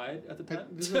wide at the time.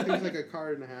 This is like a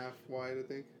car and a half wide, I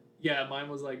think. Yeah, mine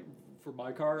was like, for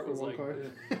my car, it was like,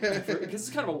 because it's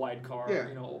kind of a wide car,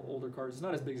 you know, older cars. It's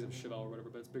not as big as a Chevelle or whatever,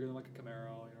 but it's bigger than like a Camaro,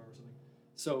 you know, or something.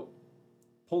 So,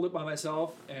 pulled it by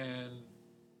myself, and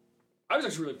I was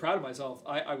actually really proud of myself.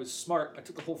 I was smart. I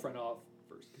took the whole front off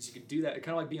first, because you could do that.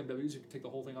 Kind of like BMWs, you can take the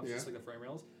whole thing off, just like the frame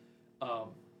rails.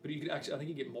 But you can actually, I think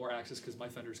you get more access because my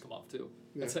fenders come off too.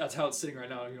 Yeah. That's how it's sitting right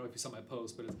now. You know, if you saw my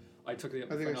post, but I took the. I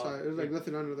think I saw it. It was like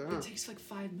nothing under there. Huh? It takes like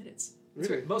 5 minutes.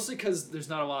 Really? Mostly because there's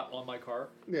not a lot on my car.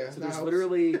 Yeah. So there's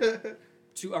literally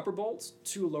 2 upper bolts,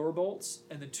 2 lower bolts,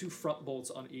 and then 2 front bolts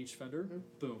on each fender.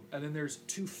 Boom. And then there's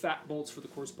 2 fat bolts for the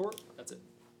core support. That's it.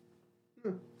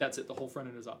 That's it. The whole front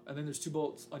end is up. And then there's 2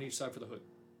 bolts on each side for the hood.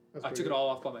 I took it all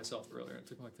off by myself earlier. It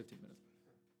took me like 15 minutes.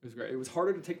 It was great. It was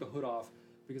harder to take the hood off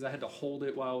because I had to hold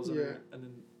it while I was under it, and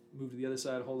then move to the other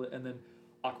side, hold it, and then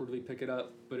awkwardly pick it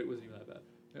up, but it wasn't even that bad.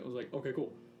 It was like, okay,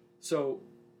 cool. So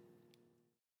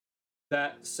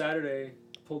that Saturday,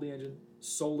 pulled the engine,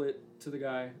 sold it to the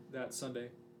guy that Sunday,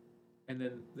 and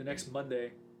then the next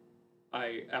Monday,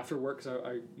 after work, because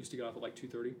I used to get off at like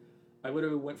 2:30, I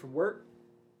literally went from work,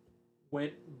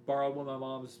 borrowed one of my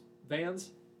mom's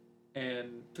vans,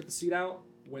 and took the seat out,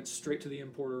 went straight to the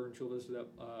importer and showed this to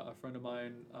a friend of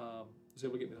mine was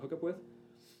able to get me the hookup with.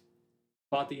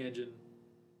 Bought the engine,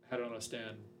 had it on a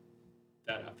stand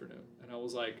that afternoon, and I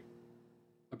was like,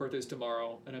 my birthday's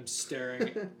tomorrow, and I'm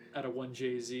staring at a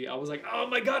 1JZ. I was like, oh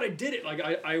my god, I did it! Like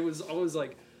I was always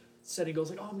like setting goals,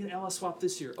 like, oh, I'm gonna LS swap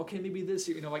this year. Okay, maybe this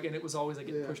year, you know, like, and it was always like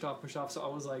getting pushed off. So I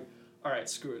was like, all right,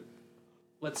 screw it.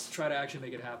 Let's try to actually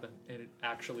make it happen, and it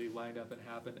actually lined up and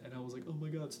happened. And I was like, oh my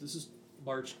god! So this is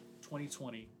March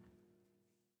 2020.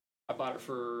 I bought it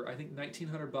for, I think,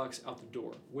 $1,900 out the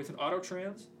door with an auto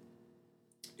trans,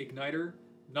 igniter,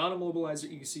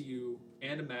 non-immobilizer ECU,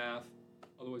 and a MAF,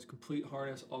 otherwise complete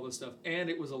harness, all this stuff. And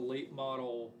it was a late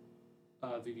model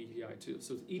VVTi too.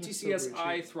 So it's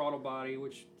ETCSI throttle body,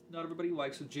 which not everybody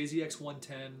likes. So JZX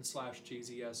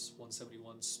 110/JZS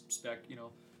 171 spec, you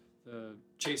know, the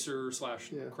Chaser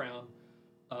 / Crown.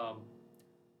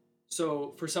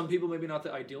 So for some people, maybe not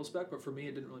the ideal spec, but for me,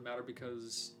 it didn't really matter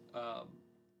because as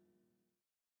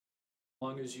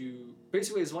long as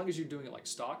you're doing it like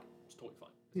stock, it's totally fine.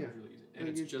 It's really easy. And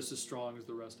it's just as strong as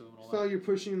the rest of them. And all so you're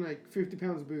pushing like 50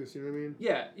 pounds of boost, you know what I mean?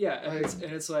 Yeah.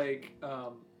 And it's like,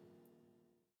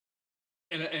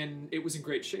 and it was in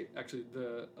great shape, actually.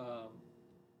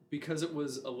 Because it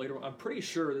was a later one, I'm pretty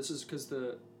sure this is because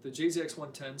the JZX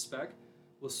 110 spec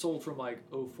was sold from like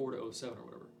 04 to 07 or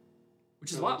whatever,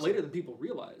 which is a lot later than people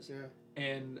realize. Yeah.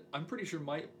 And I'm pretty sure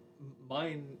mine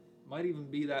might even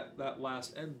be that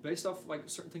last end based off like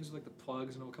certain things with like the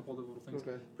plugs and a couple other little things.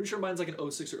 Okay. Pretty sure mine's like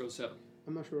an 06 or 07.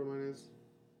 I'm not sure what mine is.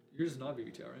 Yours is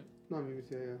non-VVTi, right?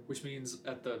 Non-VVTi, yeah. Which means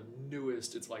at the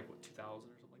newest, it's like, what, 2000 or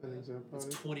something like that? I think so, probably.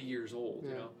 It's 20 years old,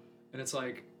 you know? And it's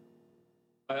like,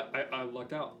 I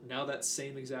lucked out. Now that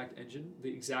same exact engine, the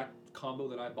exact combo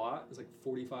that I bought is like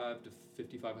 $4,500 to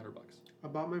 $5,500. I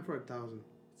bought mine for $1,000.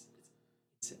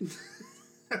 It's insane.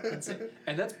 Insane.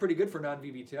 And that's pretty good for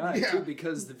non-VVTi too,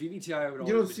 because the VVTi would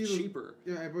always be cheaper.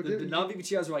 But the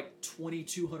non-VVTis are like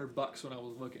 $2,200 when I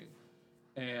was looking,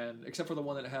 and except for the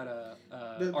one that had a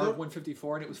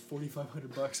R154 and it was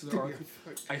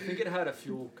 $4,500. I think it had a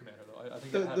fuel commander though. I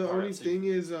think the only thing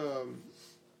is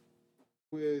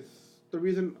with the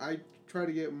reason I try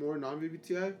to get more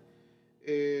non-VVTi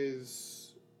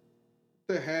is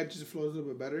the head just flows a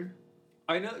little bit better.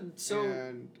 I know, so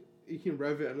and you can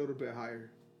rev it a little bit higher.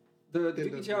 The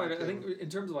VVTi, I think in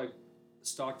terms of like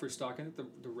stock for stock, I think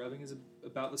the revving is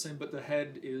about the same, but the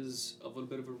head is a little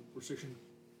bit of a restriction.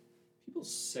 People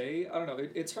say, I don't know,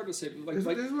 it's hard to say. This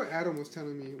is what Adam was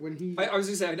telling me when he. I was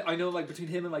gonna say, I know like between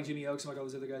him and like Jimmy Oakes and like all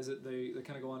those other guys that they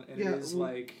kind of go on, and it is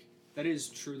like that is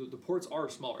true. The ports are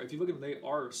smaller. If you look at them, they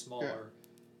are smaller,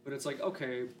 but it's like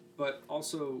okay, but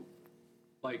also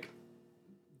like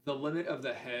the limit of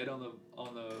the head on the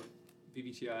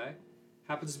VVTi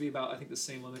happens to be about, I think, the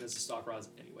same limit as the stock rods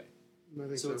anyway.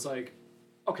 So it's like,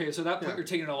 okay, so at that point you're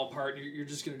taking it all apart and you're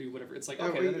just going to do whatever. It's like,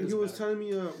 okay, he was telling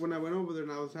me when I went over there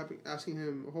and I was asking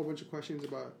him a whole bunch of questions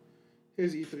about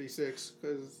his E36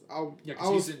 because I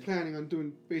was planning on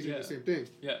doing basically the same thing.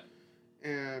 Yeah.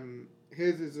 And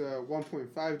his is a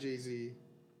 1.5 JZ.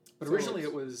 But originally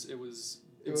it was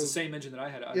the same engine that I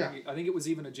had. I think it was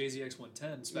even a JZX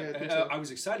 110 spec. Yeah, I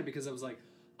was excited because I was like,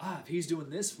 if he's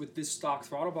doing this with this stock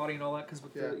throttle body and all that, because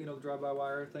with the the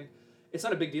drive-by-wire thing, it's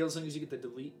not a big deal as long as you get the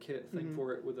delete kit thing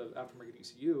for it with the aftermarket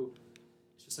ECU.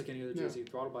 It's just like any other JZ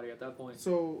throttle body at that point.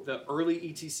 So the early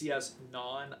ETCS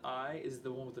non-I is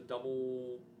the one with the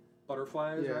double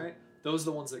butterflies, right? Those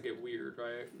are the ones that get weird,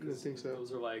 right? I think so.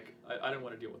 Those are like, I didn't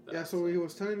want to deal with that. Yeah, so what he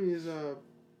was telling me is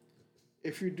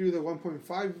if you do the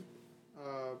 1.5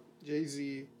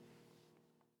 JZ,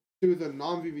 do the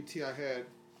non-VVTi head,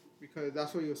 because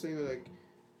that's what he was saying, like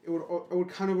it would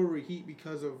kind of overheat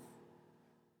because of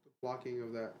the blocking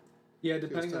of that. Yeah,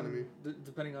 depending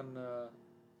on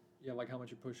like how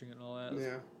much you're pushing it and all that.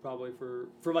 Yeah. Probably for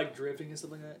like drifting and stuff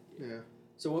like that. Yeah.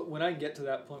 So when I get to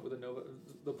that point with the Nova,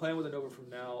 the plan with the Nova from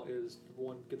now is, number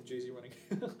one, get the JZ running.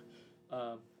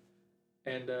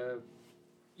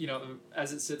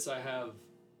 As it sits, I have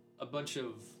a bunch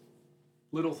of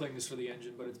little things for the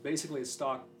engine, but it's basically a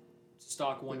stock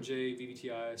 1J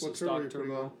VVTi, so stock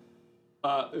turbo.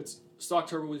 It's stock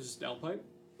turbo with just downpipe,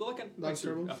 but like an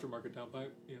aftermarket downpipe,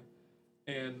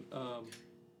 And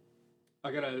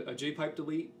I got a J pipe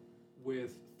delete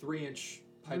with 3-inch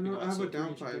piping. I have a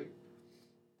downpipe.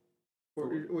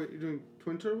 Wait, you're doing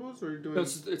twin turbos or you're doing? No,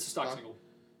 it's a stock single.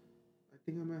 I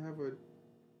think I might have a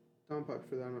downpipe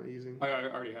for that I'm not using. I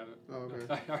already have it. Oh,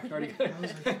 okay. I already got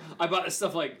it. I bought this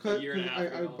stuff like a year and a half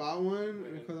ago. I bought one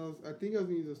because I think I was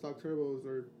going to use the stock turbos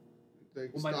or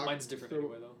like mine's different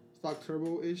anyway though. Stock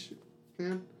turbo-ish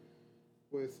plan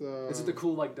with. Is it the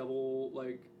cool like double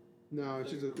like? No,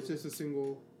 it's just a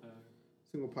single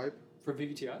pipe. For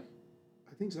VVTi?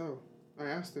 I think so. I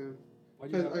asked him.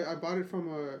 Because I bought it from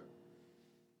a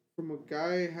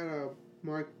guy who had a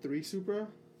Mark III Supra,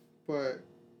 but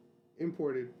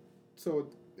imported. So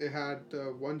it had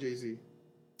 1 JZ.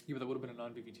 Yeah, but that would have been a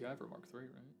non-VVTi for Mark III, right?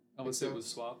 I would say it was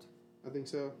swapped. I think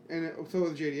so. And so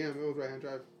was JDM. It was right-hand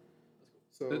drive.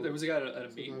 So there was a guy at a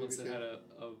meeting once that had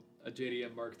a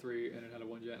JDM Mark III and it had a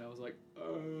 1Jet, and I was like,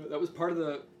 that was part of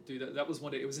the... Dude, that was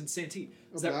one day. It was in Santee.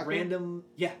 It was that random... One?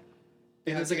 Yeah.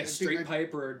 And it's like a straight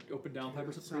pipe or an open down pipe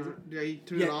or something. Yeah, you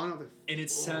turned it on. And it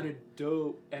sounded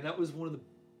dope. And that was one of the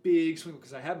big swings,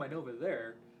 because I had my Nova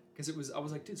there. Because I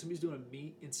was like, dude, somebody's doing a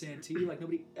meet in Santee. Like,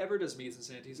 nobody ever does meets in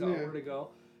Santee, so I wanted to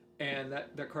go. And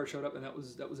that car showed up, and that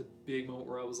was a big moment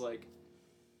where I was like,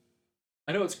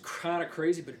 I know it's kind of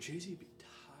crazy, but a JZ would be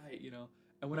tight, you know?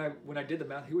 And when I did the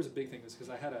math, here was a big thing, because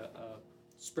I had a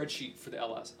spreadsheet for the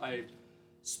LS. I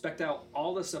spec'd out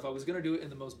all this stuff. I was going to do it in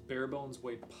the most bare bones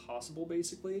way possible,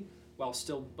 basically, while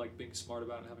still like being smart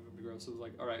about it and having room to grow. So it was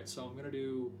like, all right, so I'm going to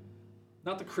do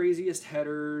not the craziest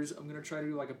headers. I'm going to try to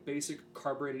do like a basic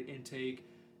carbureted intake,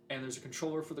 and there's a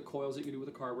controller for the coils that you can do with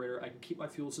a carburetor. I can keep my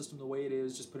fuel system the way it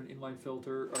is, just put an inline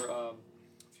filter or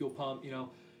fuel pump, you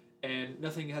know, and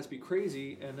nothing has to be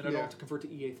crazy. And then I don't have to convert to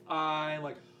E8i and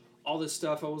like all this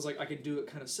stuff. I was like, I could do it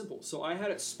kind of simple. So I had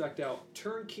it spec'd out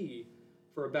turnkey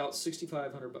for about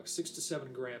 $6,500, $6 to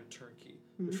 $7 grand turnkey,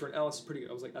 which for an LS is pretty good.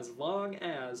 I was like, as long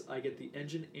as I get the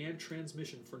engine and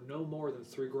transmission for no more than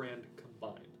 $3 grand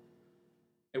combined,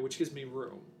 and which gives me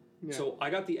room. Yeah. So I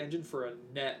got the engine for a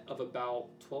net of about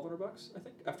 $1,200, I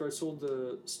think, after I sold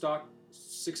the stock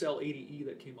 6L80E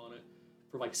that came on it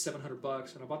for like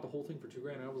 $700, and I bought the whole thing for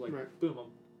 $2,000. And I was like, boom,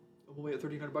 I'm only at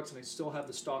 $1,300, and I still have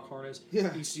the stock harness,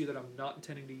 ECU that I'm not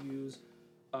intending to use,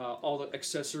 all the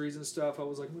accessories and stuff. I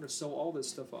was like, I'm gonna sell all this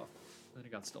stuff off, and then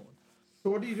it got stolen. So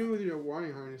what do you do with your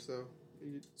wiring harness though?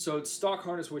 So it's stock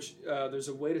harness, which there's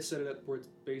a way to set it up where it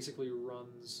basically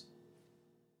runs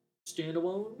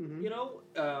standalone. You know,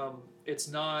 it's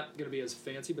not gonna be as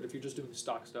fancy, but if you're just doing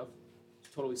stock stuff,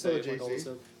 it's totally safe. Like all this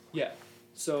stuff. Yeah.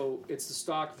 So it's the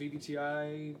stock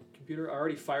VBTI computer. I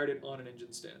already fired it on an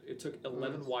engine stand. It took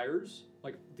 11 wires.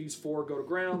 Like these 4 go to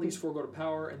ground, these 4 go to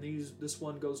power, and this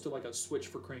one goes to like a switch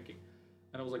for cranking.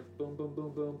 And I was like, boom, boom,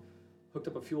 boom, boom. Hooked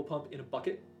up a fuel pump in a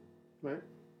bucket. Right.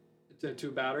 To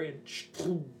a battery,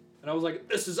 and I was like,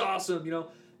 this is awesome, you know.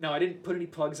 Now I didn't put any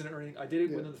plugs in it or anything. I did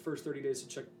it within the first 30 days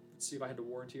to see if I had to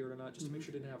warranty it or not, just to make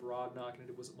sure it didn't have rod knocking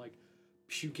it wasn't like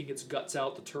puking its guts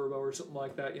out the turbo or something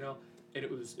like that, you know. And it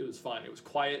was fine. It was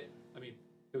quiet. I mean,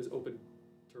 it was open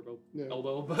turbo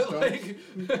elbow, but like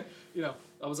you know,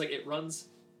 I was like, it runs.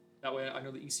 That way I know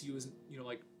the ECU isn't, you know,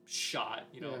 like shot,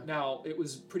 you know. Now it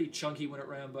was pretty chunky when it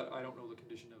ran, but I don't know the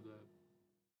condition of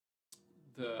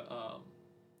the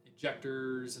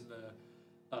injectors and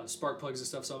the spark plugs and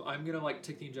stuff. So I'm gonna like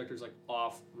take the injectors like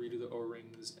off, redo the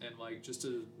O-rings, and like just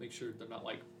to make sure they're not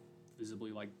like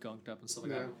visibly like gunked up and stuff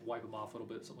like that. Wipe them off a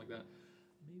little bit, something like that.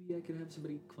 Maybe I could have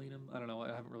somebody clean them. I don't know. I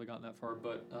haven't really gotten that far,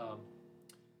 but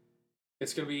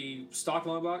it's gonna be stock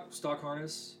long block, stock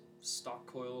harness, stock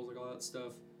coils, like all that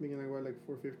stuff. Making like what, like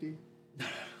 450?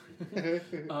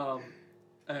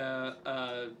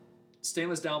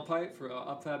 Stainless downpipe for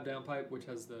upfab downpipe, which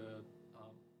has the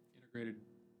integrated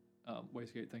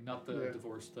wastegate thing, not the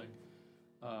divorce thing.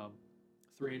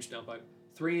 3-inch downpipe.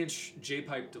 3-inch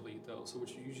J-pipe delete though, so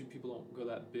which usually people don't go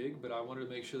that big, but I wanted to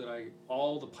make sure that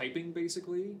all the piping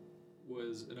basically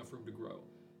was enough room to grow.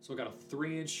 So I got a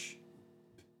 3-inch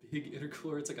big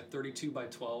intercooler. It's like a 32 by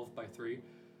 12 by 3.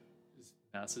 It's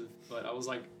massive, but I was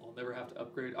like, I'll never have to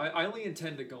upgrade. I only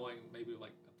intend to going maybe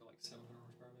like up to like 700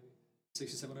 horsepower, maybe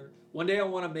 600-700. One day I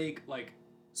want to make like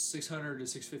 600 to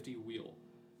 650 wheel,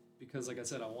 because like I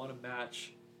said, I want to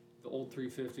match the old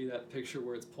 350, that picture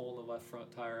where it's pulling the left front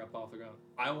tire up off the ground.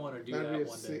 I want to do that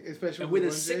one day. Especially and with a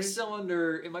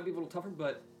 6-cylinder, it might be a little tougher,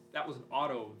 but that was an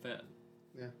auto then.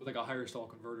 Yeah. With like a higher stall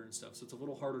converter and stuff. So it's a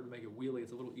little harder to make it wheelie.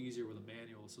 It's a little easier with a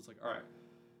manual. So it's like, all right,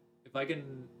 if I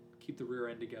can keep the rear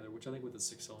end together, which I think with the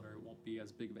 6-cylinder, it won't be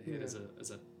as big of a hit as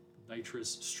a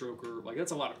nitrous stroker. Like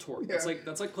that's a lot of torque. Yeah.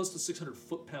 That's like close to 600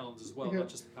 foot-pounds as well, not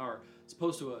just the power. As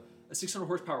opposed to a 600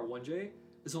 horsepower 1J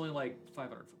is only like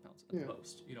 500 foot-pounds at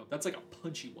most. You know, that's like a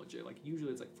punchy 1J. Like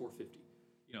usually it's like 450,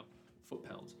 you know,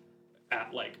 foot-pounds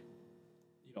at like,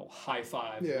 you know, high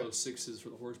 5, low 6s for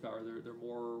the horsepower. They're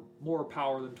more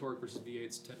power than torque, versus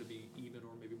V8s tend to be even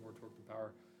or maybe more torque than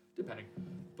power, depending.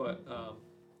 But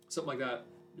something like that,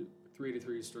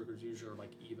 383 strokers usually are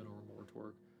like even or more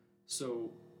torque.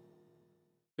 So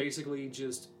basically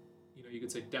just, you know, you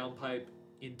could say downpipe,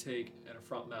 intake, and a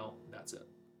front mount, and that's it.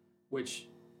 Which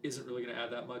isn't really going to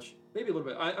add that much. Maybe a little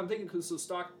bit. I'm thinking because the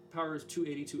stock power is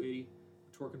 280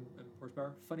 torque and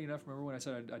horsepower. Funny enough, remember when I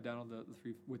said I downloaded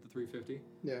the 350?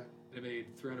 Yeah. And it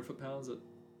made 300 foot-pounds at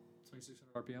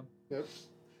 2,600 RPM? Yep.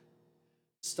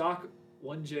 Stock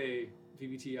 1J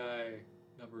VBTI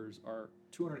numbers are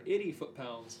 280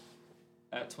 foot-pounds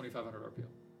at 2,500 RPM.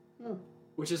 Oh.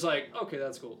 Which is like, okay,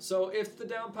 that's cool. So if the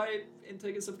downpipe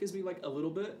intake and stuff gives me like a little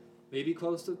bit, maybe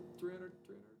close to 300,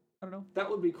 I don't know, that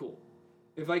would be cool.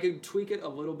 If I could tweak it a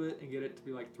little bit and get it to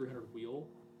be like 300 wheel,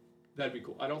 that'd be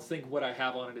cool. I don't think what I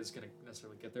have on it is going to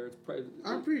necessarily get there. It's probably,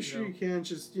 I'm pretty sure you can,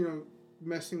 just, you know,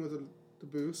 messing with the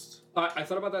boost. I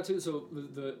thought about that too. So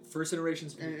the first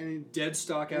iteration's dead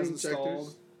stock as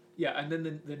installed. Yeah, and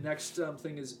then the next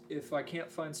thing is if I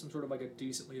can't find some sort of like a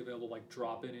decently available like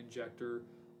drop-in injector,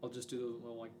 I'll just do the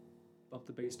little like bump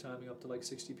the base timing up to like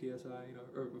 60 psi, you know,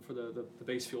 or for the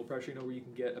base fuel pressure, you know, where you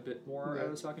can get a bit more out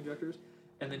of the stock injectors.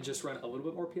 And then just run a little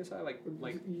bit more PSI, like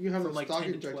you have from like stock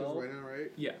 10 to 12 right now,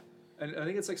 right? Yeah, and I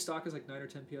think it's like stock is like 9 or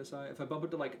 10 PSI. If I bump it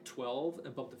to like 12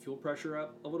 and bump the fuel pressure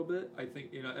up a little bit, I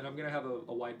think, you know, and I'm gonna have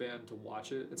a wide band to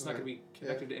watch it. It's not gonna be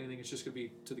connected to anything. It's just gonna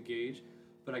be to the gauge,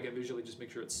 but I can visually just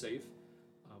make sure it's safe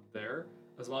there,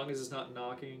 as long as it's not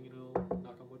knocking, you know,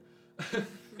 knock on wood,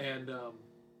 and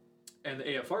the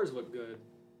AFRs look good.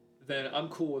 Then I'm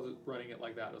cool with running it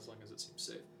like that as long as it seems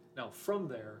safe. Now from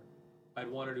there, I'd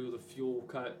want to do the fuel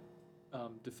cut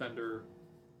defender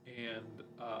and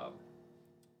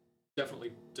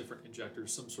definitely different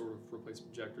injectors, some sort of replacement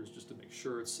injectors, just to make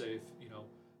sure it's safe, you know,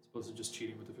 as opposed to just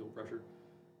cheating with the fuel pressure.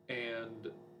 and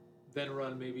then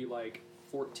run maybe like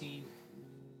 14,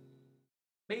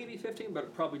 maybe 15,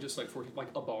 but probably just like 14, like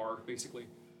a bar basically,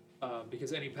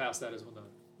 because any past that is when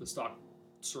the stock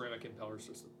ceramic impeller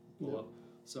starts to blow up.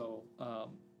 So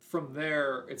from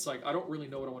there, it's like I don't really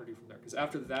know what I want to do from there, because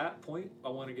after that point, I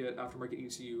want to get aftermarket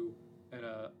ECU and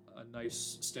a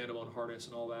nice standalone harness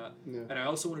and all that, and I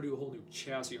also want to do a whole new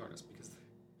chassis harness, because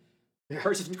the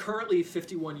harness is currently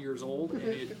 51 years old and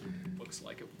it looks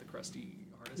like it with the crusty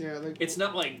harness. Yeah, like, it's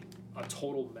not like a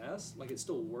total mess, like it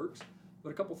still works, but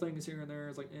a couple things here and there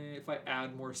is like, if I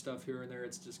add more stuff here and there,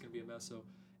 it's just gonna be a mess. So,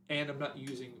 and I'm not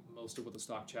using most of what the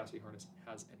stock chassis harness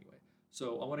has anyway.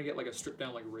 So I want to get like a stripped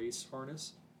down like race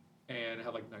harness and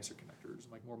have like nicer connectors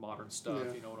and like more modern stuff,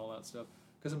 and all that stuff.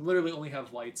 Because I literally only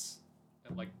have lights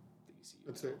and like the ECU,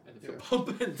 that's it, and the fuel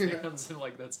pump and fans, and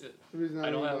like that's it. I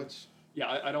don't have much.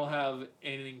 I don't have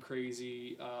anything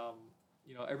crazy.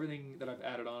 Everything that I've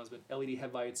added on has been LED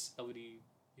headlights, LED,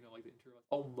 like the interior,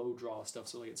 all low draw stuff,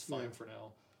 so like it's fine for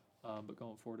now. But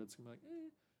going forward, it's gonna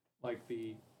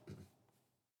be like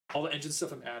all the engine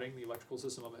stuff I'm adding, the electrical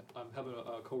system. I'm having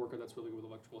a coworker that's really good with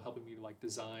electrical, helping me to like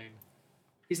design.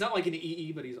 He's not like an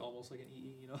EE, but he's almost like an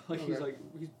EE.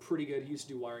 He's pretty good. He used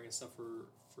to do wiring and stuff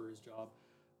for his job.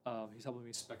 He's helping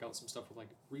me spec out some stuff with like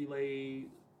relay,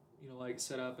 like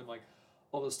setup and like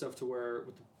all this stuff to where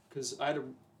because I had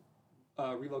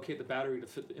to relocate the battery to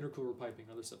fit the intercooler piping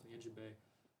and other stuff in the engine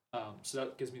bay. So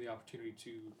that gives me the opportunity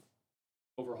to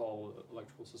overhaul the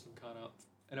electrical system kind of.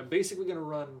 And I'm basically going to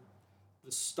run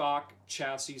the stock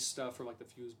chassis stuff for like the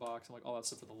fuse box and like all that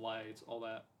stuff for the lights, all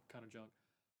that kind of junk.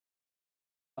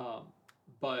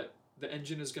 But the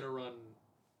engine is going to run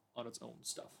on its own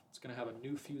stuff. It's going to have a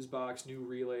new fuse box, new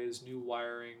relays, new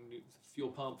wiring, new fuel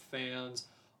pump, fans.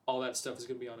 All that stuff is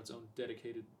going to be on its own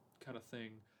dedicated kind of thing.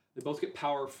 They both get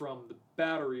power from the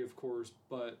battery, of course,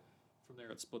 but from there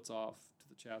it splits off to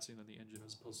the chassis and then the engine,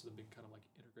 as opposed to them being kind of like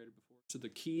integrated before. So the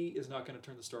key is not going to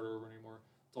turn the starter over anymore.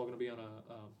 It's all going to be on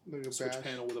a switch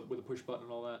panel with a push button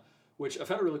and all that. Which I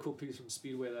found a really cool piece from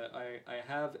Speedway that I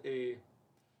have a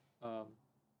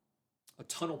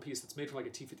tunnel piece that's made for like a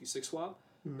T56 swap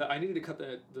that I needed to cut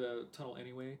the tunnel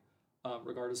anyway,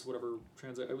 regardless of whatever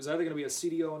transit. It was either going to be a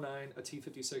CD09, a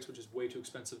T56, which is way too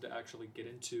expensive to actually get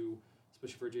into,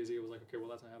 especially for a JZ. I was like, okay, well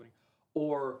that's not happening.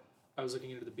 Or I was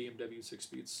looking into the BMW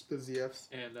 6-speeds. The ZFs.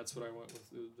 And that's what I went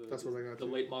with. That's what I got. The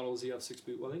late model ZF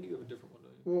 6-speed. Well, I think you have a different one,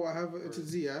 don't you? Well, I have it's a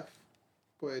ZF,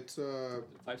 but it's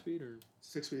 5-speed or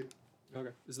 6-speed. Okay.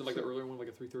 Is it like the earlier one, like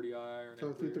a 330i or?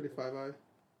 So 335i.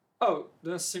 Oh,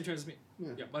 that's the same trans as me.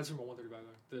 Yeah, mine's from a 135i.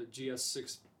 The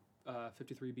GS6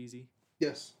 53BZ.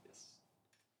 Yes.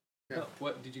 Yeah. Oh,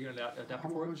 what did you get an adapter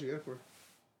for? How much did you get it for?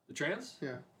 The trans?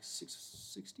 Yeah.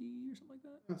 660 or something like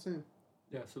that. That's same.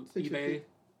 Yeah, so eBay.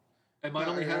 And mine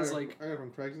only has like. I got it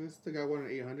from Craigslist. I got one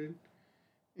at 800.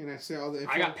 And I say all the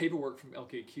info. I got paperwork from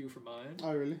LKQ for mine.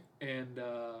 Oh, really? And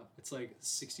it's like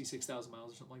 66,000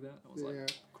 miles or something like that. I was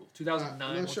like, cool. 2009.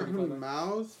 I'm not sure how many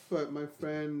miles, but my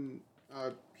friend,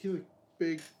 he's a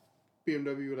big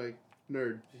BMW like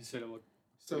nerd. He said it looked.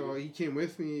 So he came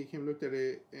with me. He came, looked at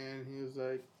it, and he was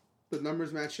like, the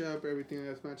numbers match up, everything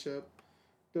else match up.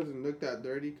 Doesn't look that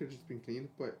dirty because it's been cleaned,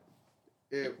 but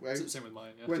it's the same with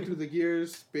mine. Yeah. Went through the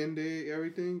gears, spin day,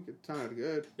 everything. It sounded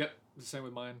good. Yep, the same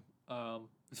with mine.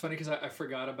 It's funny because I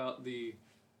forgot about the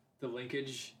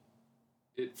linkage.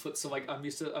 It flips, so like I'm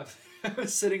used to. I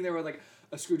was sitting there with like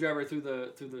a screwdriver through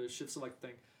the shift select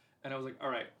thing, and I was like, all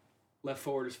right, left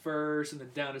forward is first, and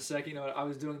then down is second. I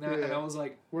was doing that, and I was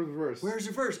like, where's reverse? Where's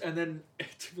reverse? And then it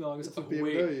took me long. I was like,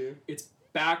 wait, it's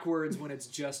backwards when it's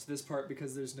just this part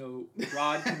because there's no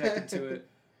rod connected to it,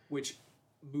 which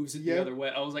moves it the other way.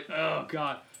 I was like, oh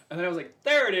god, and then I was like,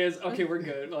 there it is. Okay, we're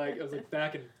good. Like I was like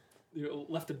back and.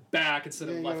 Left and back instead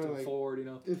of left and forward,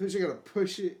 If you gotta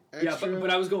push it extra. Yeah, but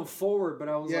I was going forward, but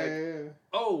I was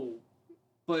oh,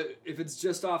 but if it's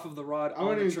just off of the rod, I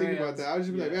wouldn't even think about that. I was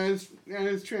just be like, man,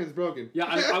 this trans broken. Yeah,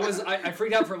 I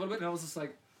freaked out for a little bit, and I was just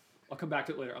like, I'll come back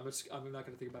to it later. I'm not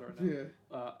gonna think about it right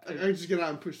now. Yeah. I just get out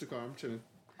and push the car. I'm chilling.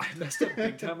 I messed up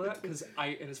big time with that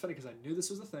and it's funny because I knew this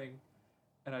was a thing,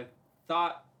 and I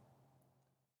thought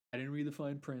I didn't read the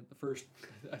fine print. The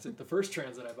first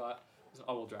trans that I bought.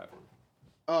 All-wheel drive.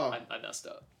 Oh. I messed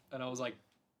up. And I was like,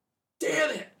 damn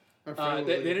it!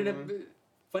 They ended up...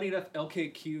 Funny enough,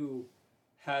 LKQ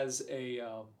has a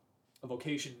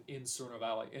vocation in Sorno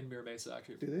Valley, in Mira Mesa,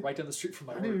 actually. Do they? Right down the street from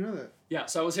my work. I didn't even know that. Yeah,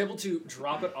 so I was able to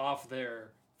drop it off there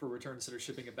for return instead of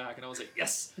shipping it back, and I was like,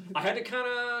 yes. I had to kind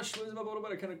of schmooze them up a little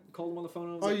bit. I kind of called them on the phone,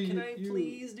 and I was like, can I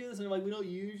please do this? And they're like, we don't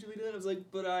usually do it. I was like,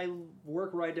 but I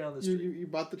work right down the street. You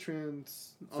bought the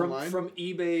trans online? From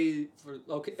eBay for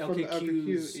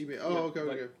LKQ's. eBay. Oh, okay,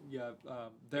 okay. Yeah,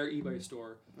 their eBay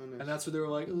store. Oh, nice. And that's where they were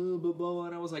like, oh, blah, blah,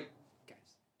 and I was like, guys,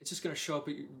 it's just going to show up.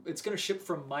 It's going to ship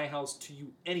from my house to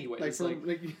you anyway. Like,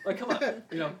 come on,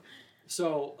 you know.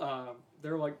 So they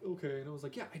were like, okay, and I was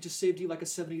like, yeah, I just saved you like a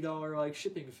 $70 like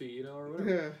shipping fee, you know, or whatever.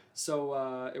 Yeah.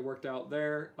 So it worked out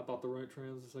there. I bought the right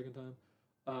trans the second time.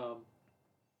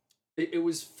 It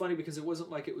was funny because it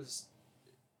wasn't like it was,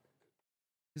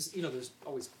 because you know, there's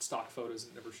always stock photos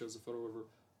and it never shows the photo over.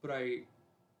 But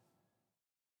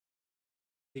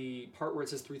the part where it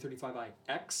says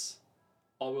 335iX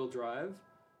all-wheel drive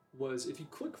was, if you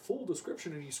click full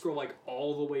description and you scroll like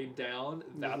all the way down,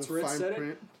 that's where it said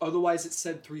it. Otherwise, it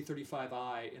said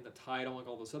 335i in the title and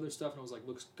all this other stuff, and I was like,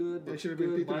 looks good. It should have been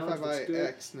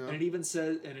 335iX. No, and it even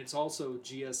says, and it's also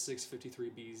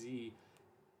GS653BZ.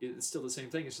 It's still the same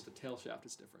thing. It's just the tail shaft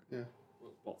is different. Yeah.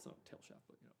 Well, it's not a tail shaft,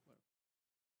 but you know,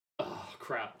 whatever. Oh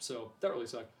crap! So that really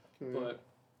sucked. Okay. But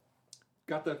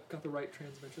got the right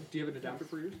transmission. Do you have an adapter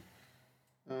for yours?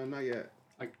 Not yet.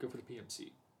 I go for the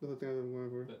PMC. That's the thing I'm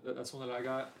going for. That's one that I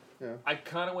got. Yeah. I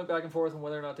kind of went back and forth on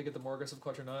whether or not to get the more aggressive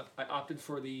clutch or not. I opted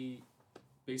for the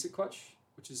basic clutch,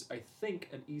 which is, I think,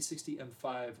 an E60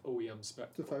 M5 OEM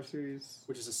spec. The 5 Series.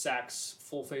 Which is a Sachs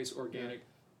full-face organic.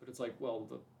 Yeah. But it's like, well,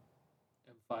 the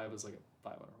M5 is like a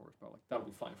 500 horsepower. Like, that'll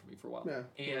be fine for me for a while. Yeah.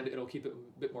 And it'll keep it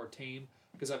a bit more tame.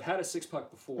 Because I've had a 6-puck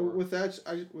before. With that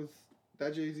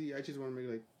JZ, I just want to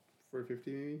make like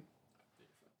 450 maybe.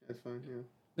 That's fine, yeah.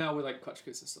 Now with like clutch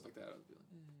kits and stuff like that, I would be like,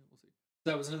 we'll see.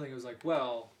 That was another thing. It was like,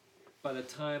 well, by the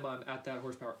time I'm at that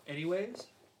horsepower anyways,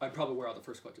 I'd probably wear out the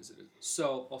first clutch as it is.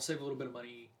 So I'll save a little bit of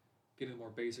money getting the more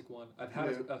basic one. I've had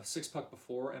a 6-puck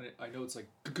before, and I know it's like,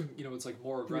 you know, it's like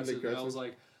more aggressive. And I was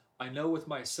like, I know with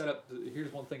my setup,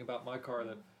 here's one thing about my car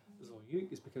that is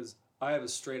unique, is because I have a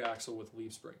straight axle with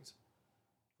leaf springs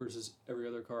versus every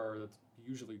other car that's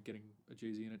usually getting a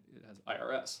JZ in it, it has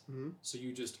IRS. Mm-hmm. So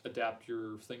you just adapt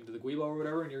your thing to the Guibo or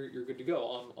whatever, and you're good to go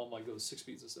on like those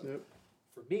 6-speeds and stuff. Yep.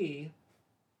 For me,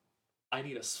 I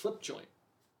need a slip joint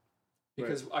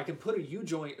because I can put a U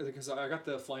joint, because I got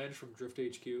the flange from Drift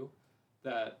HQ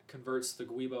that converts the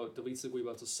Guibo, deletes the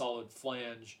Guibo to solid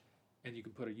flange, and you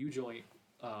can put a U joint,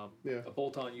 a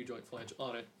bolt-on U joint flange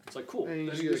on it. It's like cool.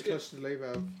 And you just touch the delay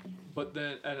valve. But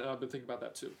then, and I've been thinking about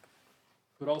that too.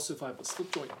 But also, if I have a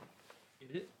slip joint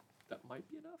in it, that might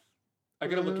be enough. I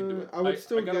gotta look into it. I would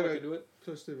still gotta look into it.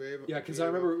 Touch the valve. Yeah, because I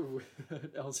remember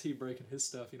LC breaking his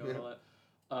stuff, you know, and all that.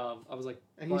 I was like,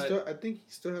 and I think he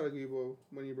still had a Guibo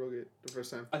when he broke it the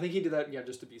first time. I think he did that,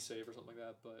 just to be safe or something like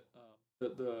that. But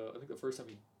I think the first time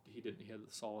he didn't. He had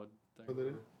the solid thing. Oh, did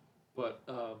he? But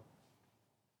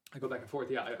I go back and forth.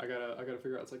 Yeah, I gotta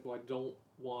figure out. It's like, well, I don't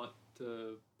want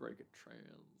to break a trans.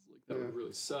 Like that would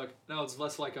really suck. Now it's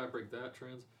less like I break that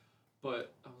trans,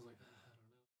 but I was like, I don't know.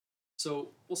 So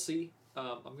we'll see.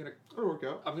 It'll work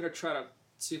out. I'm gonna try to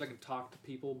see if I can talk to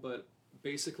people, but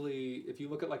basically, if you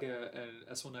look at like an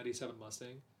S197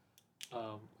 Mustang,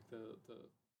 the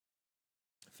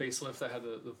facelift that had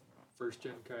the first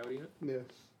gen Coyote in it.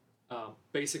 Yeah.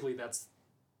 Basically, that's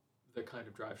the kind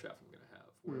of drive shaft I'm gonna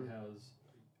have, where it has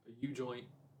a U joint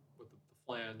with the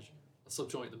flange, a slip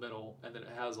joint in the middle, and then it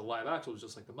has a live axle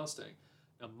just like the Mustang.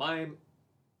 Now my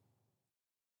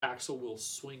axle will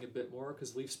swing a bit more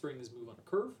because leaf springs move on a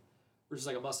curve, versus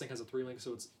like a Mustang has a 3-link,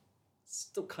 so it's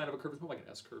still kind of a curve. It's more like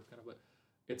an S curve kind of, but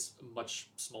it's a much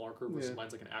smaller curve versus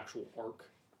mine's like an actual arc.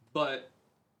 But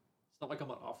it's not like I'm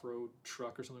an off-road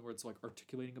truck or something where it's like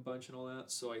articulating a bunch and all that,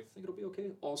 so I think it'll be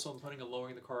okay. Also, I'm planning on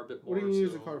lowering the car a bit more. What do you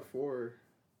use the car for?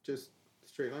 Just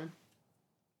straight line?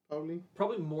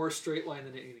 Probably more straight line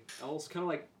than anything else. Kind of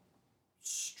like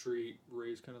street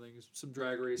race kind of things. Some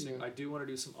drag racing. Yeah. I do want to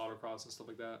do some autocross and stuff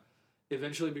like that.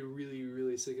 Eventually, it'd be really,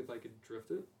 really sick if I could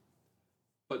drift it.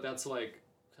 But that's like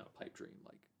kind of pipe dream.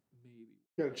 Like maybe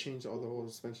you gotta change all the whole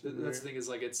suspension. That's the thing, is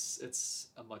like it's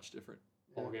a much different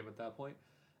ballgame at that point.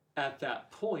 At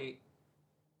that point,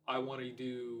 I want to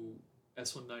do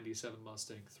S197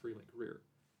 Mustang 3-link rear,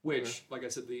 which, like I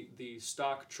said, the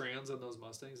stock trans on those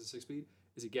Mustangs, the 6-speed,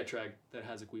 is a Getrag that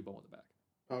has a Guibo in the back.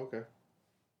 Oh, okay.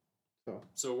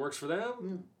 So it works for them.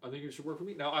 Yeah. I think it should work for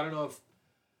me. Now, I don't know if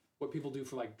what people do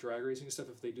for like drag racing and stuff,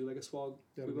 if they do like a swag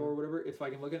Guibo or whatever, if I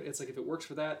can look at it, it's like if it works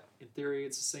for that, in theory,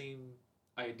 it's the same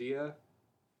idea.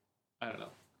 I don't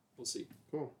know. We'll see.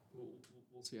 Cool.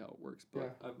 We'll see how it works,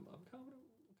 but I'm confident.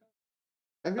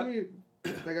 I've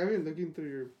been looking through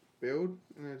your build,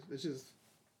 and it's just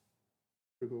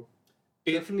pretty cool.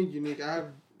 Definitely unique. I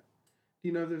Do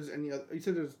you know if there's any other? You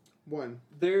said there's one.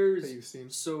 There's that you've seen.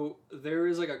 So there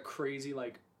is like a crazy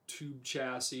like tube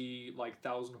chassis, like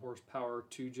 1,000 horsepower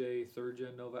 2J 3rd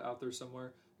gen Nova out there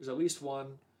somewhere. There's at least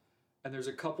one, and there's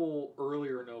a couple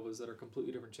earlier Novas that are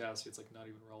completely different chassis. It's like not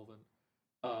even relevant.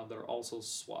 That are also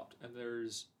swapped. And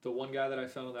there's the one guy that I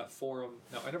found on that forum.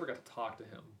 Now I never got to talk to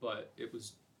him, but it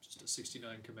was just a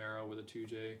 '69 Camaro with a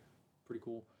 2J, pretty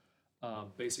cool,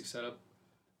 basic setup.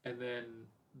 And then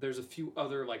there's a few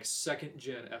other like 2nd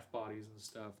gen F bodies and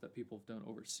stuff that people have done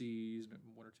overseas,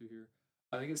 one or two here.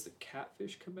 I think it's the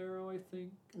Catfish Camaro. I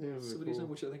think somebody's in,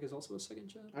 which I think is also a 2nd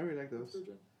gen. I really like those. 3rd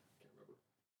gen. Can't remember.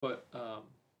 But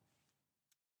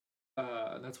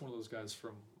and that's one of those guys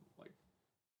from like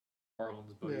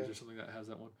Harlan's Buddies or something that has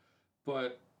that one.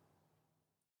 But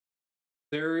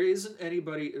there isn't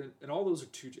anybody, and all those are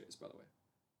 2Js, by the way.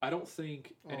 I don't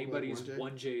think anybody's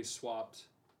 1J swapped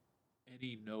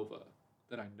any Nova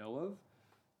that I know of.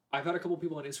 I've had a couple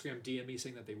people on Instagram DM me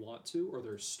saying that they want to, or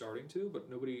they're starting to, but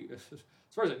nobody, as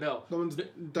far as I know,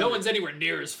 no one's anywhere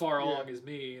near as far along as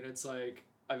me, and it's like,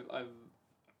 I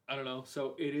don't know,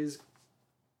 so it is,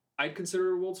 I'd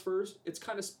consider it a world's first. It's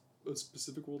kind of a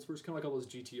specific world's first, kind of like all those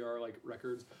GTR like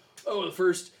records. Oh, the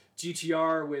first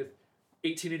GTR with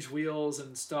 18-inch wheels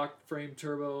and stock frame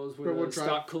turbos with a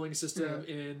stock cooling system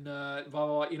in blah, blah,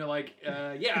 blah, you know, like,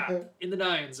 in the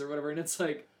 9s or whatever. And it's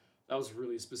like, that was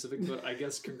really specific, but I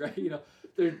guess, you know,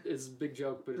 it's a big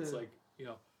joke, but it's like, you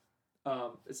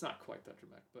know, it's not quite that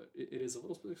dramatic, but it is a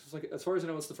little specific. It's like, as far as I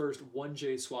know, it's the first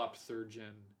 1J swapped 3rd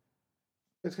gen.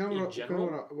 It's kind of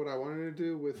what I wanted to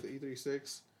do with the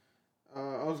E36.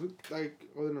 I was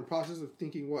in the process of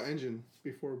thinking what engine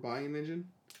before buying an engine,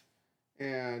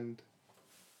 and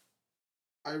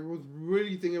I was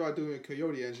really thinking about doing a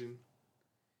Coyote engine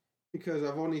because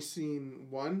I've only seen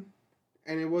one,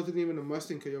 and it wasn't even a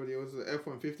Mustang Coyote; it was the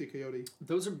F-150 Coyote.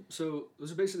 Those are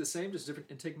basically the same, just different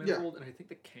intake manifold, and I think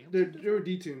the cams. They were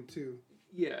detuned too.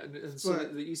 Yeah, and so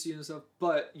the ECU and stuff,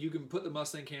 but you can put the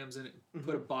Mustang cams in it,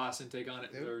 put a Boss intake on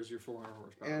it, and there's your 400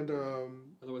 horsepower. And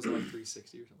otherwise, they're like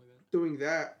 360 or something like that. Doing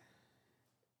that,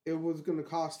 it was going to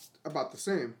cost about the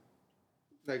same,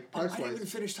 like price wise. I didn't even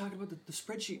finish talking about the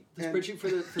spreadsheet. The spreadsheet for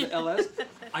the LS.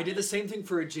 I did the same thing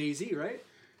for a JZ, right?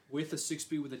 With a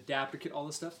 6-speed, with adapter kit, all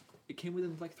this stuff. It came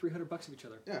within like $300 of each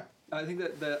other. Yeah. I think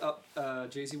that the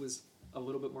JZ was a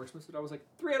little bit more expensive. I was like,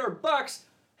 $300.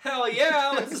 Hell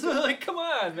yeah! Like, come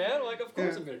on, man! Like, of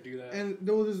course I'm gonna do that. And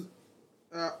there was,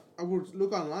 I would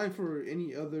look online for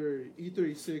any other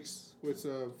E36 with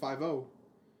a 5.0.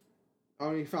 I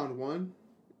only found one,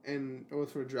 and it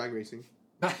was for drag racing.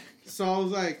 So I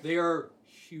was like, they are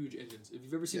huge engines. If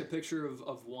you've ever seen a picture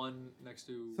of one next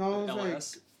to an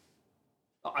LS,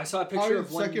 I saw a picture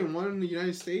of one. Second one in the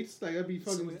United States. Like, that'd be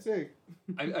fucking sick.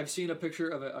 I've seen a picture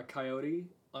of a Coyote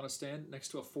on a stand next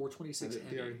to a 426 Hemi.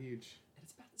 They are huge.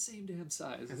 Same damn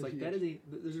size. It's like that is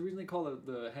there's a reason they call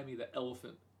the Hemi the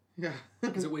elephant. Yeah.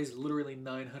 Because it weighs literally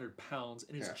 900 pounds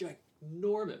and it's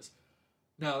ginormous.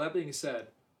 Now, that being said,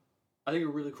 I think a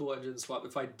really cool engine swap,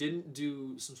 if I didn't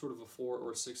do some sort of a 4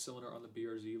 or 6 cylinder on the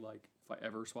BRZ, like if I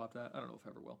ever swap that, I don't know if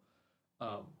I ever will.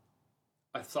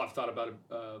 I've thought about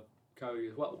a Coyote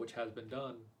as well, which has been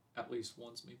done at least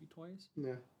once, maybe twice.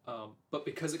 Yeah. But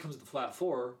because it comes with the flat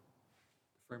 4,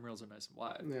 the frame rails are nice and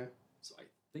wide. Yeah. So I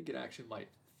think it actually might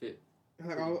fit.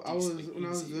 Like when I was looking, I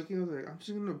was like, I'm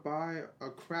just gonna buy a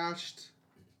crashed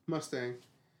Mustang.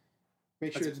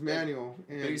 Make sure it's manual.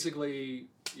 And basically,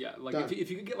 yeah. Like if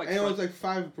you could get like, and it was like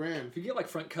 $5,000. If you get like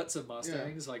front cuts of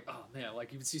Mustangs, like oh man,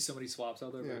 like you would see so many swaps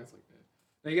out there. But it's like,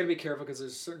 now you gotta be careful because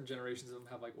there's certain generations of them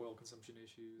have like oil consumption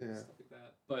issues and stuff like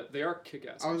that. But they are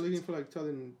kick-ass. I was looking for like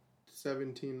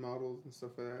 2017 models and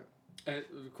stuff like that. And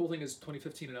the cool thing is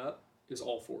 2015 and up is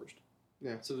all forged.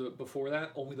 Yeah. So before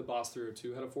that, only the Boss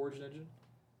 302 had a forged engine.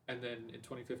 And then in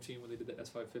 2015, when they did the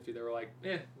S550, they were like,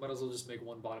 might as well just make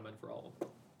one bottom end for all of them.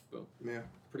 Boom. Yeah.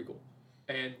 Pretty cool.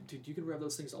 And, dude, you can rev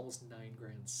those things almost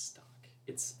 $9,000 stock.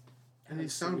 And they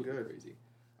sound good. Crazy.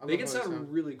 They can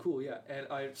sound really cool, yeah. And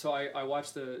I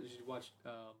watched did you watch,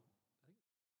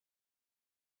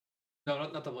 no,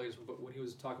 not the latest one, but when he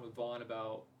was talking with Vaughn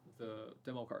about the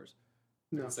demo cars.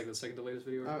 No. It's like the second to latest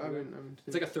video.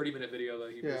 It's like a 30-minute video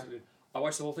that he posted. I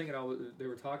watched the whole thing, and they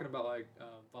were talking about, like,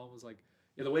 Vaughn was like,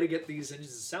 the way to get these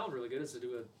engines to sound really good is to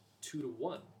do a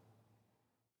 2-to-1.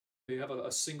 They have a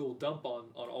single dump on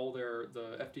all the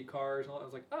FD cars and all that. I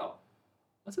was like, oh,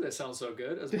 that's why that sounds so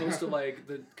good. As opposed to, like,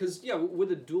 because, with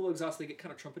the dual exhaust, they get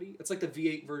kind of trumpety. It's like the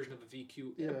V8 version of a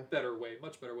VQ in a better way,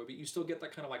 much better way. But you still get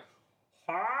that kind of, like,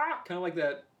 kind of like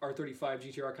that R35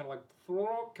 GTR,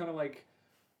 kind of like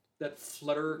that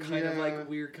flutter kind of like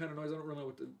weird kind of noise. I don't really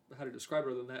know how to describe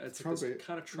it other than that. It's like this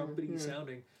kind of trumpety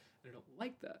sounding, and I don't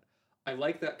like that. I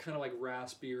like that kind of like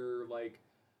raspier, like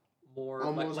more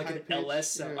like an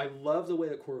LS sound. I love the way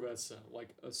that Corvettes sound, like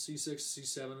a C6,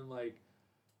 C7, and like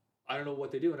I don't know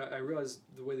what they do, and I realize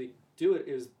the way they do it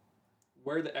is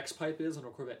where the X pipe is on a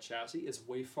Corvette chassis is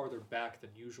way farther back than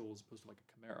usual, as opposed to like a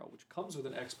Camaro, which comes with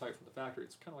an X pipe from the factory.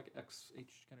 It's kind of like an XH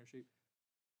kind of shape,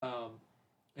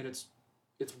 and it's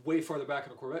way farther back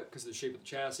in a Corvette because of the shape of the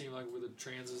chassis, like where the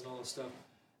trans is and all this stuff.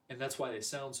 And that's why they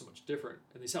sound so much different.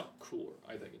 And they sound cooler,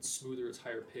 I think. It's smoother, it's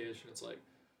higher pitch, and it's like...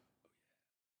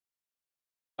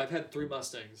 I've had 3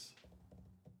 Mustangs.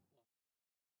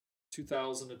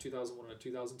 2000 to 2001 and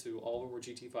 2002. All of them were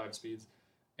GT5 speeds.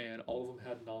 And all of them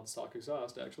had non-stock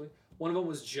exhaust, actually. One of them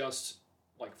was just,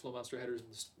 like, Flowmaster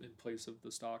headers in place of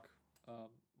the stock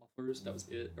mufflers. That was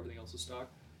it. Everything else was stock.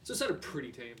 So it sounded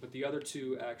pretty tame. But the other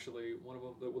 2, actually, one of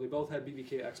them... Well, they both had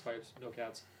BBK X pipes, no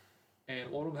cats. And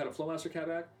one of them had a Flowmaster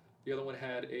catback. The other one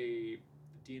had a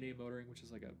DNA motoring, which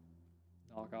is like a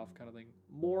knockoff kind of thing.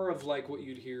 More of like what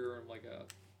you'd hear in like a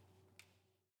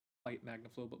light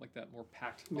Magnaflow, but like that more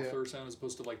packed muffler sound as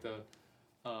opposed to like the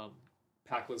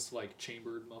packless like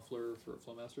chambered muffler for a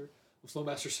Flowmaster. The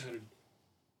Flowmaster sounded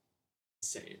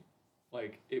insane.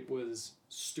 Like it was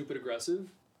stupid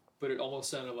aggressive, but it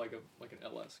almost sounded like an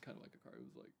LS, kind of like a car. It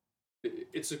was like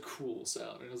it's a cool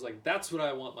sound, and it was like that's what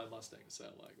I want my Mustang to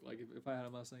sound like. Like if I had a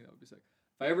Mustang, that would be sick.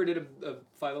 If I ever did a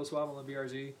 5.0 swap on the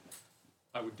BRZ,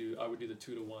 I would do the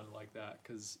 2-to-1 like that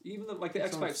because even the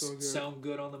X pipes sound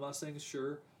good on the Mustangs,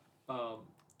 sure.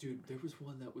 Dude, there was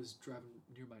one that was driving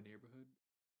near my neighborhood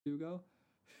a few ago.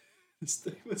 This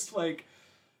thing was like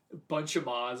a bunch of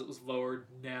mods. It was lowered,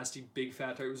 nasty, big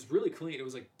fat tire. It was really clean. It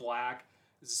was like black.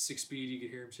 It was a 6-speed. You could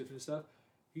hear him shifting and stuff.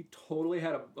 He totally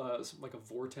had like a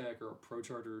Vortec or a Pro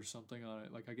Charger or something on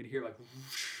it. Like I could hear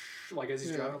like as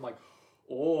he's driving. I'm like,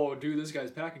 oh, dude, this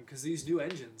guy's packing. Because these new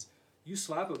engines, you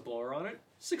slap a blower on it,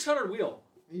 600 wheel.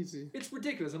 Easy. It's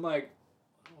ridiculous. I'm like,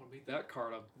 I don't want to meet that car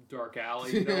in a dark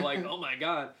alley. You know, like, oh my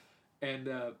god. And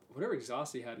whatever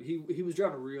exhaust he had, he was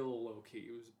driving real low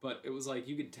key. But it was like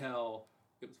you could tell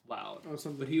it was loud. Oh,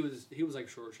 something. But he was like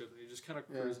short shifting. He just kind of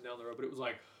cruising down the road. But it was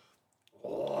like,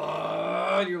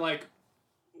 oh, and you're like,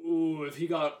 ooh, if he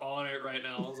got on it right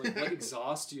now, I was like, what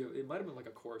exhaust do you have? It might have been like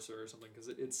a Corsair or something because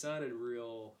it sounded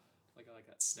real, like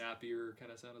that snappier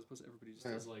kind of sound as opposed to everybody just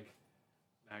does like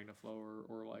Magnaflow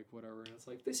or like whatever. And it's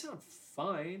like, they sound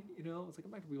fine, you know? It's like,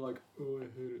 I'm not going to be like, oh, I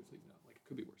hate it. It's like, no, like it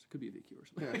could be worse. It could be a VQ or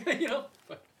something, you know?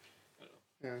 But, I don't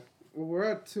know. Yeah. Well, we're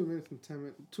at 2 minutes and 10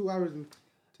 minutes. 2 hours and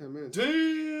 10 minutes.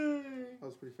 Dang! That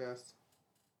was pretty fast.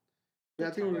 Yeah,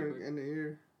 I think we're going to end it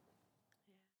here.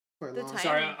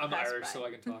 Sorry, I'm Irish, so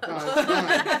I can talk.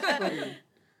 I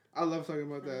love talking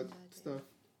about that stuff.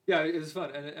 Yeah, it was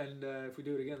fun, and if we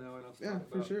do it again, now I know. Yeah,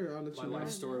 for sure. I'll let you know. My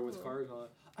life story with cars and all that.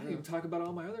 I didn't even talk about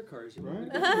all my other cars. You right?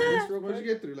 What did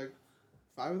you get through? Like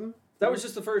 5 of them? That was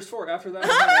just the first 4. After that,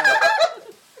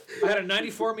 I had a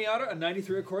 94 Miata, a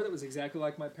 93 Accord that was exactly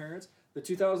like my parents, the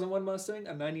 2001 Mustang,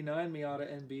 a 99 Miata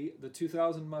NB, the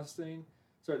 2000 Mustang.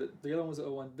 Sorry, the other one was the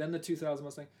 01. Then the 2000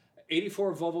 Mustang.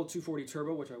 84 Volvo 240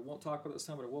 Turbo, which I won't talk about this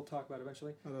time, but I will talk about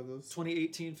eventually. I love those.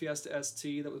 2018 Fiesta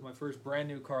ST. That was my first brand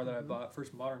new car that I bought,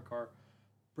 first modern car.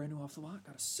 Brand new off the lot.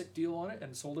 Got a sick deal on it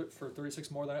and sold it for 36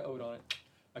 more than I owed on it.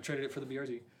 I traded it for the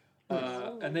BRZ.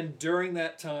 And then during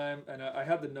that time, and I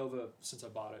had the Nova since I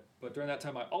bought it, but during that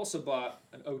time I also bought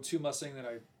an 02 Mustang that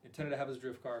I intended to have as a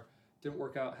drift car. Didn't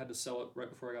work out. Had to sell it right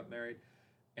before I got married.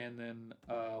 And then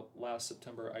last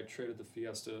September, I traded the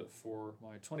Fiesta for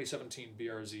my 2017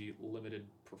 BRZ Limited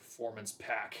Performance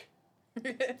Pack.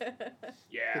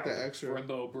 Yeah, with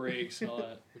Brembo brakes and all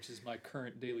that, which is my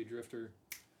current daily drifter.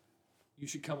 You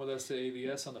should come with us to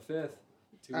AVS on the 5th.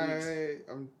 2 weeks.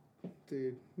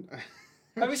 Dude.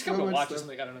 I mean, come to watch or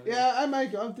something. I don't know. Yeah, I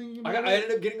might. I'm thinking. I ended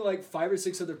up getting like 5 or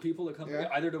 6 other people to come,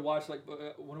 either to watch. Like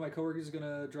one of my coworkers is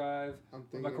gonna drive. One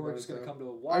of my coworkers is gonna come to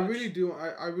watch. I really do.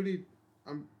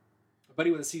 I'm. A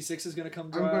buddy with a C6 is gonna come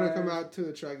drive. I'm gonna come out to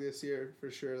the track this year for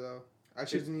sure, though. I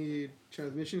just need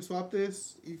transmission swap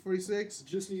this E46.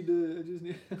 Just need.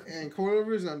 And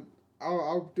coilovers, and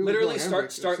I'll do. Literally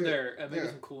start there and maybe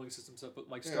some cooling system stuff, but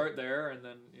like start there and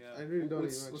then I really don't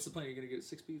need much. What's the plan? You're gonna get a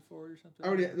 6-speed forward or something?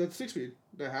 Already, that's 6-speed.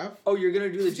 They have. Oh, you're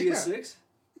gonna do the GS6?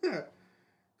 Yeah.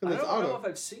 I don't know if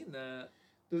I've seen that.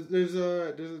 There's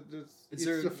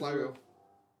the flywheel.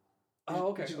 Oh,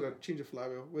 okay. Change the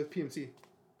flywheel with PMC.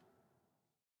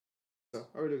 So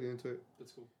I already looking into it.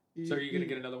 That's cool. So are you gonna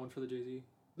get another one for the JZ?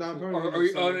 No, I'm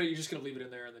probably. No, you're just gonna leave it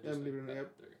in there and then just. Leave it in there.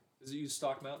 Yep. Does it use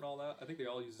stock mount and all that? I think they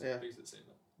all use basically the same.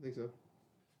 I think so.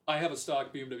 I have a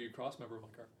stock BMW cross member in my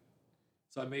car.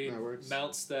 So I made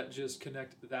mounts that just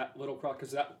connect that little cross,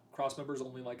 because that cross member is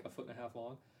only like 1.5 feet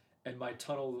long, and my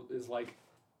tunnel is like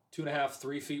 2.5,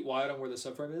 3 feet wide on where the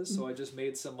subframe is. So I just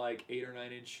made some like 8 or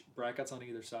 9 inch brackets on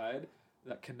either side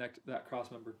that connect that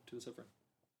cross member to the subframe.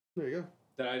 There you go.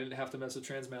 That I didn't have to mess with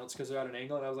trans mounts because they're at an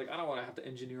angle, and I was like, I don't want to have to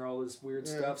engineer all this weird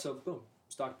stuff. So boom,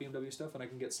 stock BMW stuff, and I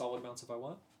can get solid mounts if I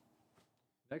want.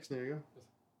 Next. There you go.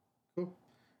 Cool.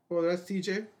 Well, that's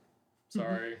TJ.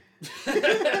 Sorry.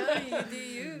 You do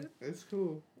you. It's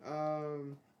cool.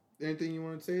 Anything you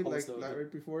want to say? Also, like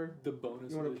right before the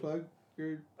bonus. You want to plug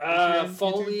your?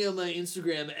 Follow me on my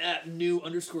Instagram at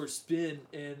 @new_spin,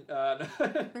 and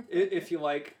if you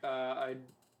like, I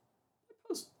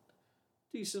post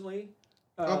decently.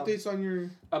 Updates on your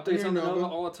the Nova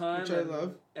all the time, which I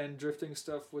love, and drifting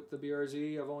stuff with the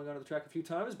BRZ. I've only gone to the track a few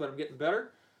times, but I'm getting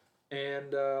better.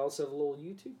 And I also have a little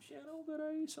YouTube channel that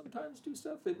I sometimes do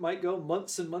stuff. It might go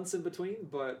months and months in between,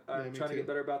 but I'm trying to get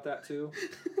better about that too.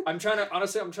 I'm trying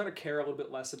to care a little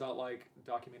bit less about like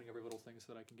documenting every little thing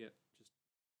so that I can get just,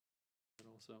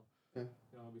 so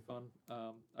it'll be fun.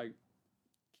 I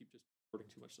keep just recording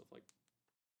too much stuff. Like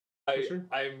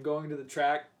I'm going to the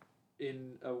track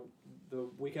in the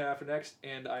weekend after next,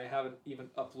 and I haven't even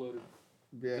uploaded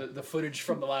the footage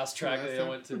from the last track that I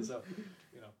went to. So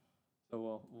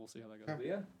So we'll see how that goes. But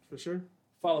yeah, for sure.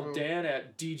 Follow Dan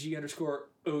at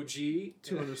DG_OG.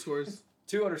 2 underscores.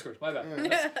 2 underscores. My bad.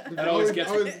 Yeah, that always gets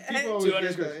me. People always 2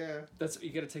 underscores. That, That's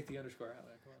you got to take the underscore out.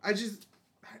 Come on. It's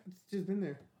just been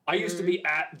there. I used to be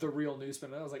at the real Newspin,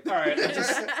 and I was like, all right.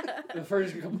 The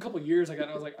first couple years I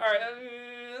was like, all right,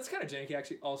 that's kind of janky.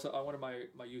 Actually, also I wanted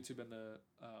my YouTube and the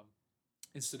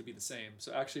Insta to be the same.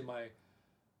 So actually, my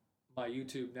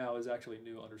YouTube now is actually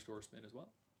new_spin as well.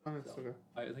 Oh, that's okay.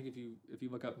 I think if you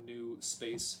look up new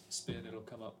space spin, it'll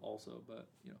come up also. But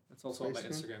it's also on my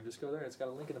Instagram. Just go there. It's got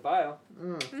a link in the bio.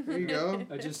 Oh, there you go.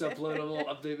 I just uploaded a little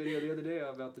update video the other day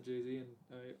about the Jay-Z and.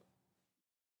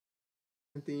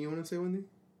 Anything you want to say, Wendy?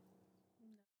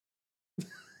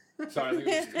 Sorry, I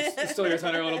think it's still your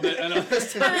time a little bit. I know.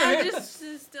 I'm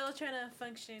just still trying to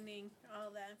functioning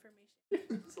all that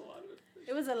information. It's a lot of it.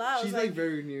 It was a lot. She's like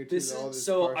very new to all this.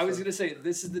 So I was gonna say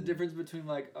this is the difference between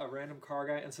like a random car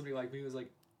guy and somebody like me who's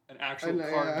like an actual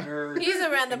car nerd. He's a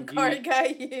random car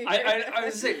guy. I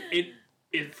was say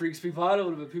it freaks people out a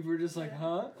little bit. People are just like,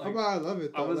 huh? Like, how about I love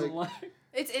it though. I wasn't like.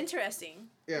 It's interesting.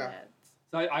 Yeah.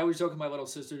 So I always joke with my little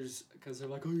sisters because they're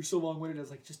like, oh, you're so long-winded. I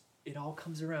was like, just it all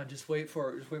comes around. Just wait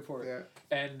for it. Just wait for it. Yeah.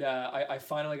 And I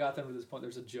finally got them to this point.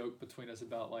 There's a joke between us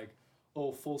about like.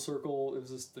 Oh, full circle. It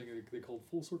was this thing they called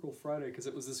Full Circle Friday because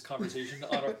it was this conversation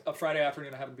on a Friday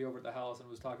afternoon. I happened to be over at the house and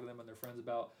was talking to them and their friends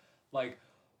about like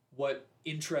what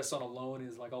interest on a loan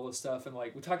is, like all this stuff. And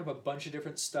like we talked about a bunch of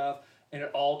different stuff and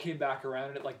it all came back around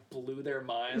and it like blew their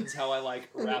minds how I like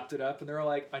wrapped it up. And they were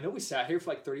like, I know we sat here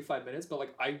for like 35 minutes, but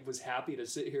like I was happy to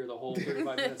sit here the whole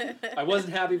 35 minutes. I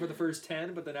wasn't happy for the first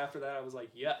 10, but then after that I was like,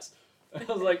 yes. I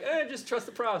was like, just trust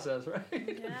the process, right?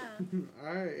 Yeah.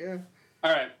 All right, yeah.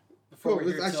 All right. Before Cool.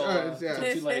 we're here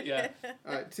till too late, yeah.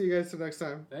 All right, see you guys till next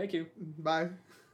time. Thank you. Bye.